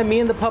summertime. Me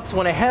and the pups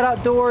want to head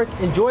outdoors,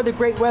 enjoy the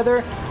great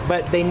weather,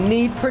 but they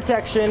need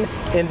protection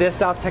in this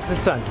South Texas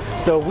sun.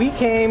 So we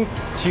came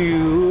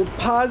to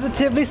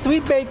Positively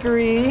Sweet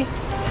Bakery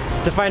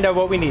to find out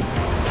what we need.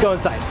 Let's go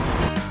inside.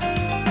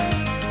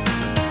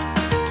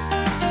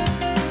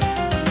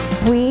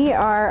 We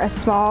are a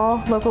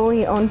small,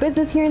 locally owned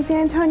business here in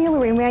San Antonio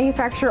where we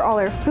manufacture all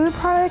our food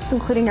products,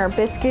 including our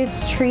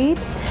biscuits,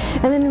 treats,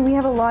 and then we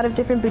have a lot of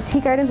different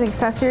boutique items and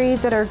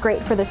accessories that are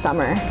great for the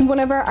summer. One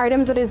of our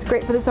items that is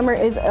great for the summer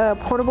is a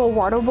portable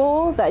water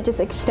bowl that just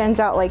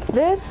extends out like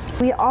this.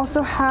 We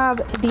also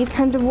have these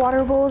kinds of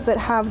water bowls that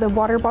have the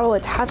water bottle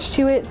attached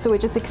to it, so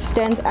it just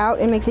extends out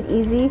and makes it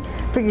easy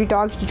for your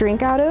dogs to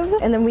drink out of.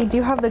 And then we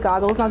do have the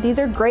goggles. Now these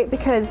are great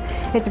because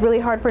it's really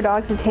hard for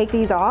dogs to take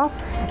these off,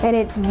 and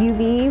it's UV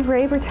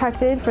ray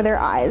protected for their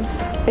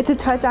eyes. It's a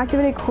touch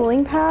activated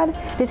cooling pad.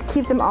 This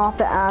keeps them off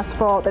the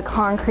asphalt, the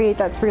concrete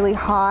that's really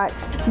hot.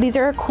 So these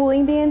are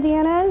cooling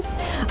bandanas.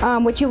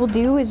 What you will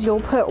do is you'll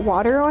put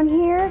water on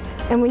here,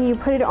 and when you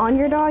put it on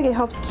your dog, it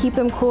helps keep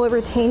them cool. It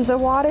retains the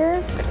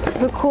water.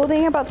 The cool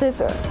thing about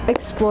this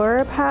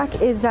Explorer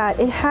pack is that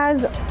it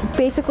has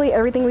basically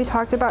everything we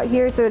talked about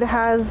here. So it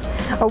has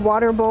a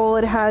water bowl,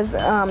 it has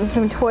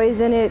some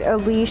toys in it, a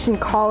leash and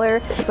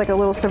collar. It's like a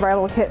little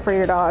survival kit for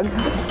your dog.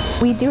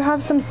 We do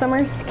have some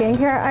summer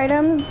skincare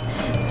items.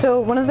 So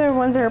one of the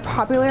ones that are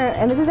popular,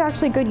 and this is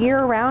actually good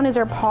year-round, is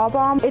our Paw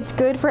Balm. It's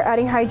good for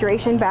adding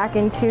hydration back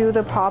into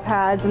the paw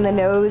pads and the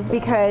nose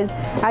because,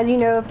 as you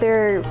know, if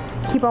they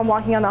keep on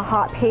walking on the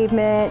hot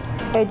pavement,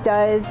 it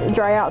does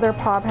dry out their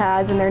paw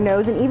pads and their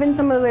nose and even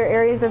some of their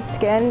areas of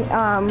skin.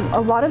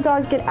 A lot of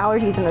dogs get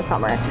allergies in the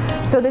summer,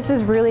 so this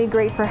is really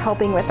great for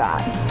helping with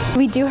that.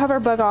 We do have our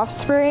Bug Off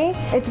spray.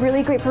 It's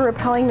really great for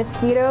repelling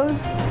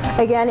mosquitoes.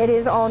 Again, it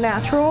is all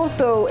natural,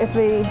 so if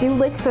they do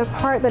lick the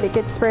part that it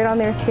gets sprayed on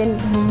their skin,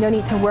 there's no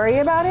need to worry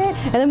about it.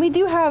 And then we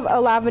do have a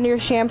lavender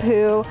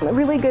shampoo,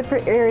 really good for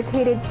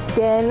irritated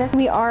skin.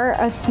 We are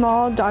a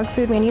small dog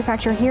food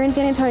manufacturer here in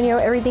San Antonio.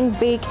 Everything's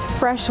baked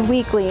fresh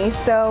weekly,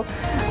 so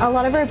a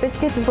lot of our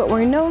biscuits is what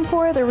we're known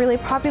for. They're really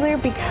popular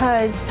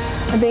because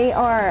they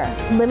are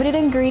limited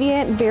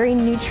ingredient, very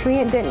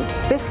nutrient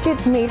dense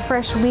biscuits made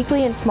fresh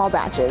weekly in small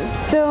batches.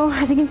 So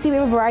as you can see, we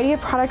have a variety of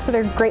products that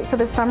are great for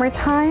the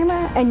summertime,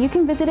 and you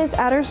can visit us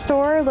at our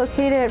store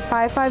located at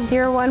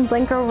 5501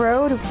 Blanco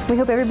Road. We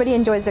hope everybody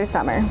enjoys their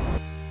summer.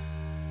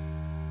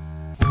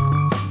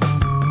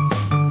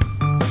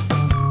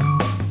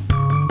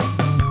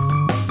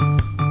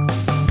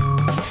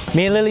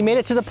 Me and Lily made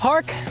it to the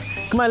park.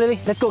 Come on, Lily,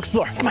 let's go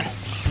explore. Come on.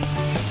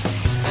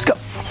 Let's go.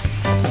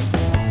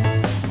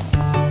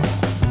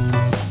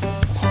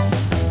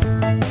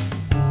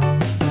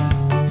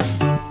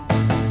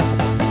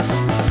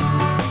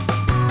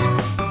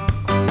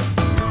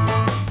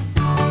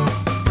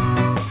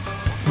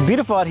 It's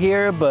beautiful out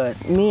here,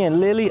 but me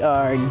and Lily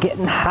are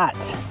getting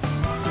hot.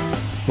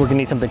 We're gonna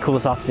need something to cool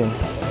us off soon.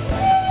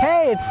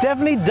 Hey, it's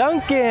Stephanie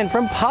Duncan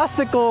from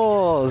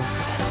Popsicles.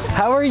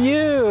 How are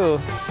you?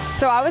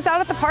 So I was out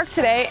at the park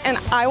today and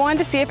I wanted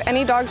to see if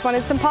any dogs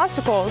wanted some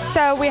popsicles.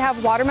 So we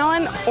have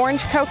watermelon,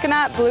 orange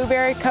coconut,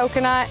 blueberry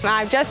coconut, and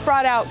I've just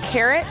brought out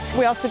carrots.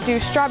 We also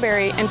do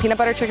strawberry and peanut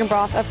butter chicken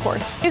broth, of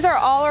course. These are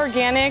all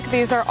organic.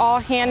 These are all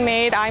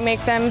handmade. I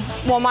make them.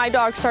 Well, my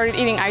dog started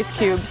eating ice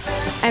cubes.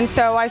 And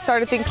so I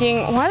started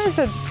thinking, what is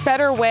a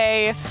better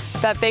way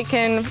that they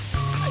can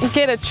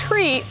get a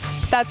treat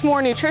that's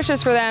more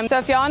nutritious for them? So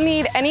if y'all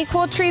need any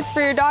cool treats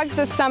for your dogs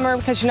this summer,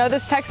 because you know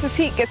this Texas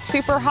heat gets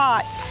super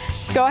hot,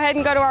 go ahead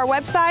and go to our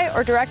website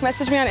or direct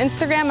message me on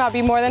Instagram. I'll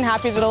be more than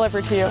happy to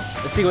deliver to you.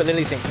 Let's see what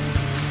Lily thinks.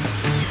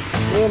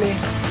 Lily,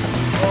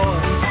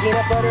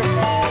 peanut butter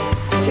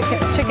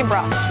and chicken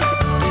broth.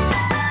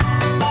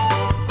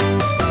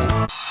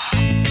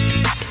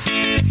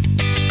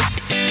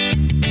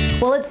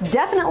 Well, it's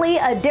definitely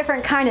a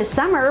different kind of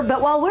summer, but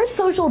while we're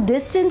social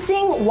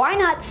distancing, why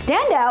not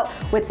stand out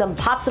with some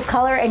pops of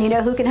color? And you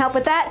know who can help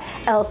with that?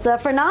 Elsa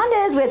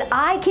Fernandez with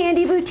Eye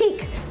Candy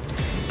Boutique.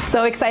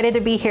 So excited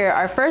to be here.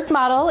 Our first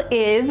model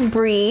is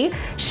Bree.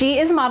 She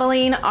is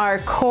modeling our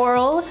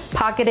coral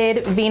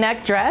pocketed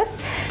V-neck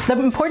dress. The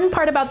important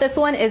part about this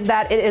one is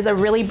that it is a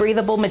really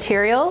breathable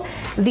material.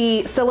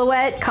 The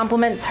silhouette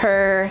complements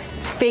her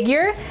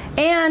figure,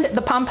 and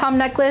the pom-pom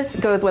necklace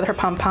goes with her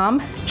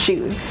pom-pom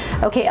shoes.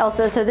 Okay,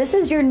 Elsa, so this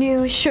is your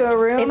new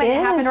showroom. It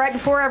happened right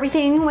before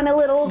everything went a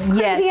little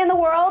crazy in the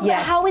world.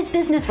 Yes. How is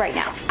business right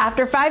now?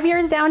 After 5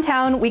 years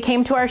downtown, we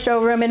came to our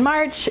showroom in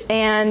March,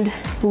 and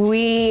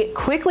we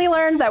quickly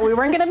learned that we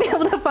weren't going to be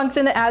able to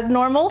function as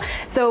normal.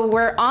 So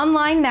we're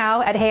online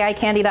now at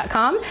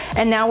heyicandy.com,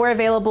 and now we're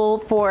available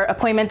for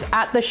appointments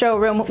at the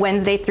showroom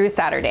Wednesday through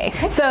Saturday.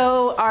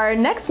 So our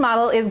next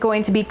model is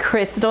going to be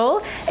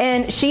Crystal,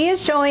 and she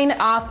is showing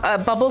off a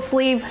bubble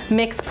sleeve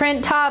mix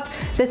print top.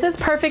 This is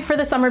perfect for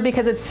the summer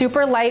because it's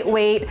super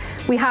lightweight.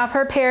 We have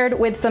her paired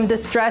with some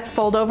distressed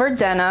fold over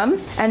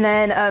denim and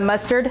then a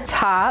mustard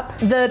top.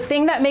 The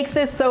thing that makes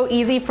this so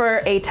easy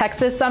for a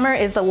Texas summer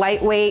is the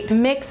lightweight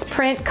mix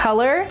print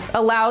color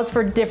allows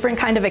for different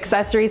kind of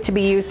accessories to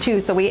be used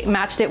too. So we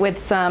matched it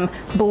with some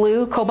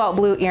blue, cobalt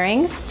blue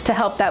earrings to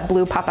help that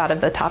blue pop out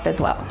of the top as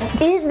well.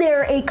 Is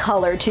there a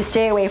color to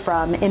stay away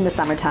from in the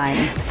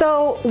summertime?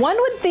 So one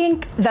would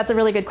think, that's a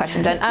really good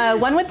question, Jen.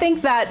 One would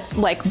think that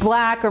like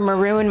black or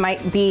maroon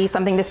might be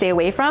something to stay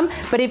away from,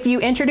 but if you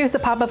introduce a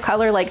pop of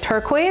color like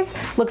turquoise,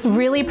 looks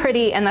really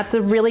pretty, and that's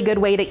a really good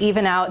way to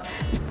even out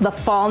the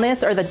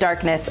fallness or the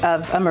darkness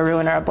of a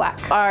maroon or a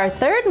black. Our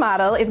third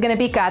model is gonna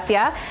be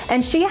Katia,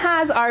 and she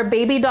has our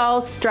baby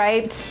doll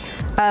striped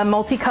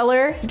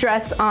multicolor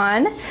dress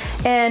on,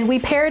 and we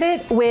paired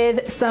it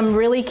with some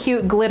really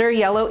cute glitter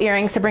yellow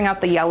earrings to bring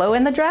out the yellow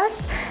in the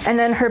dress, and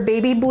then her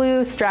baby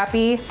blue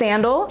strappy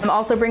sandal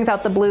also brings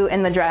out the blue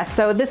in the dress.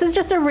 So this is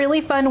just a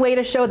really fun way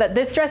to show that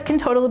this dress can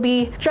totally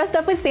be dressed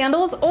up with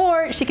sandals,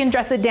 or she can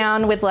dress it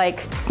down with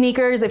like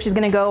sneakers if she's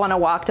gonna go on a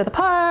walk to the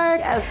park.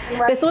 Yes,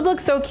 right. This would look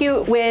so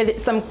cute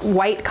with some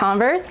white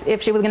Converse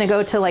if she was gonna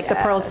go to like the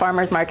Pearls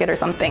Farmers Market or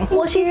something.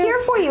 Well, she's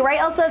here for you, right?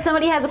 Also, if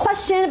somebody has a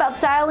question about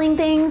styling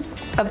things.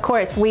 Of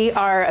course, we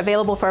are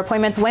available for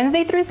appointments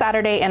Wednesday through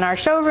Saturday in our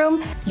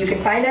showroom. You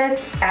can find us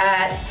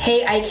at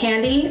Hey I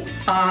Candy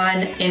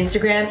on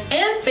Instagram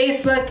and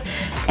Facebook.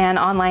 And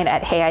online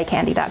at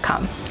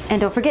heyicandy.com.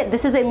 And don't forget,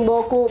 this is a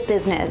local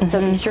business,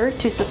 so be sure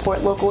to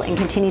support local and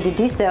continue to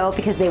do so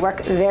because they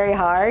work very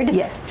hard.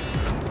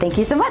 Yes. Thank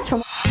you so much.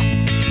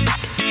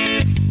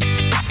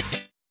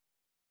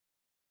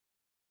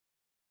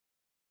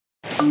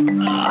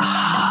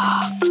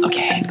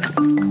 Okay.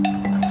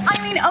 I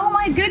mean, oh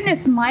my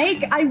goodness,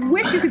 Mike. I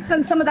wish you could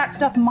send some of that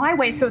stuff my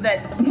way so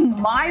that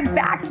my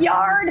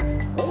backyard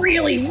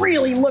really,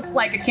 really looks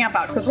like a camp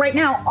out. Because right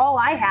now, all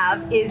I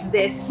have is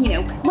this,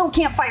 little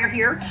campfire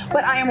here,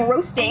 but I am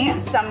roasting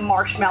some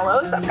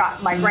marshmallows. I've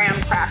got my graham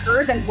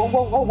crackers, and whoa,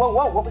 whoa, whoa, whoa,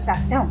 whoa, what was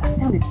that sound? That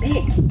sounded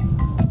big.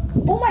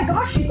 Oh my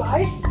gosh, you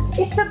guys,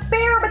 it's a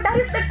bear, but that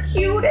is the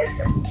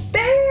cutest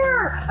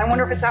bear. I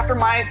wonder if it's after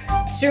my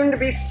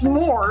soon-to-be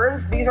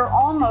s'mores. These are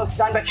almost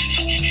done, but shh,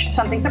 shh, shh,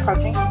 something's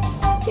approaching.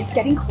 It's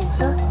getting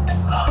closer.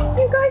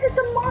 You guys, it's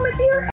a mama deer.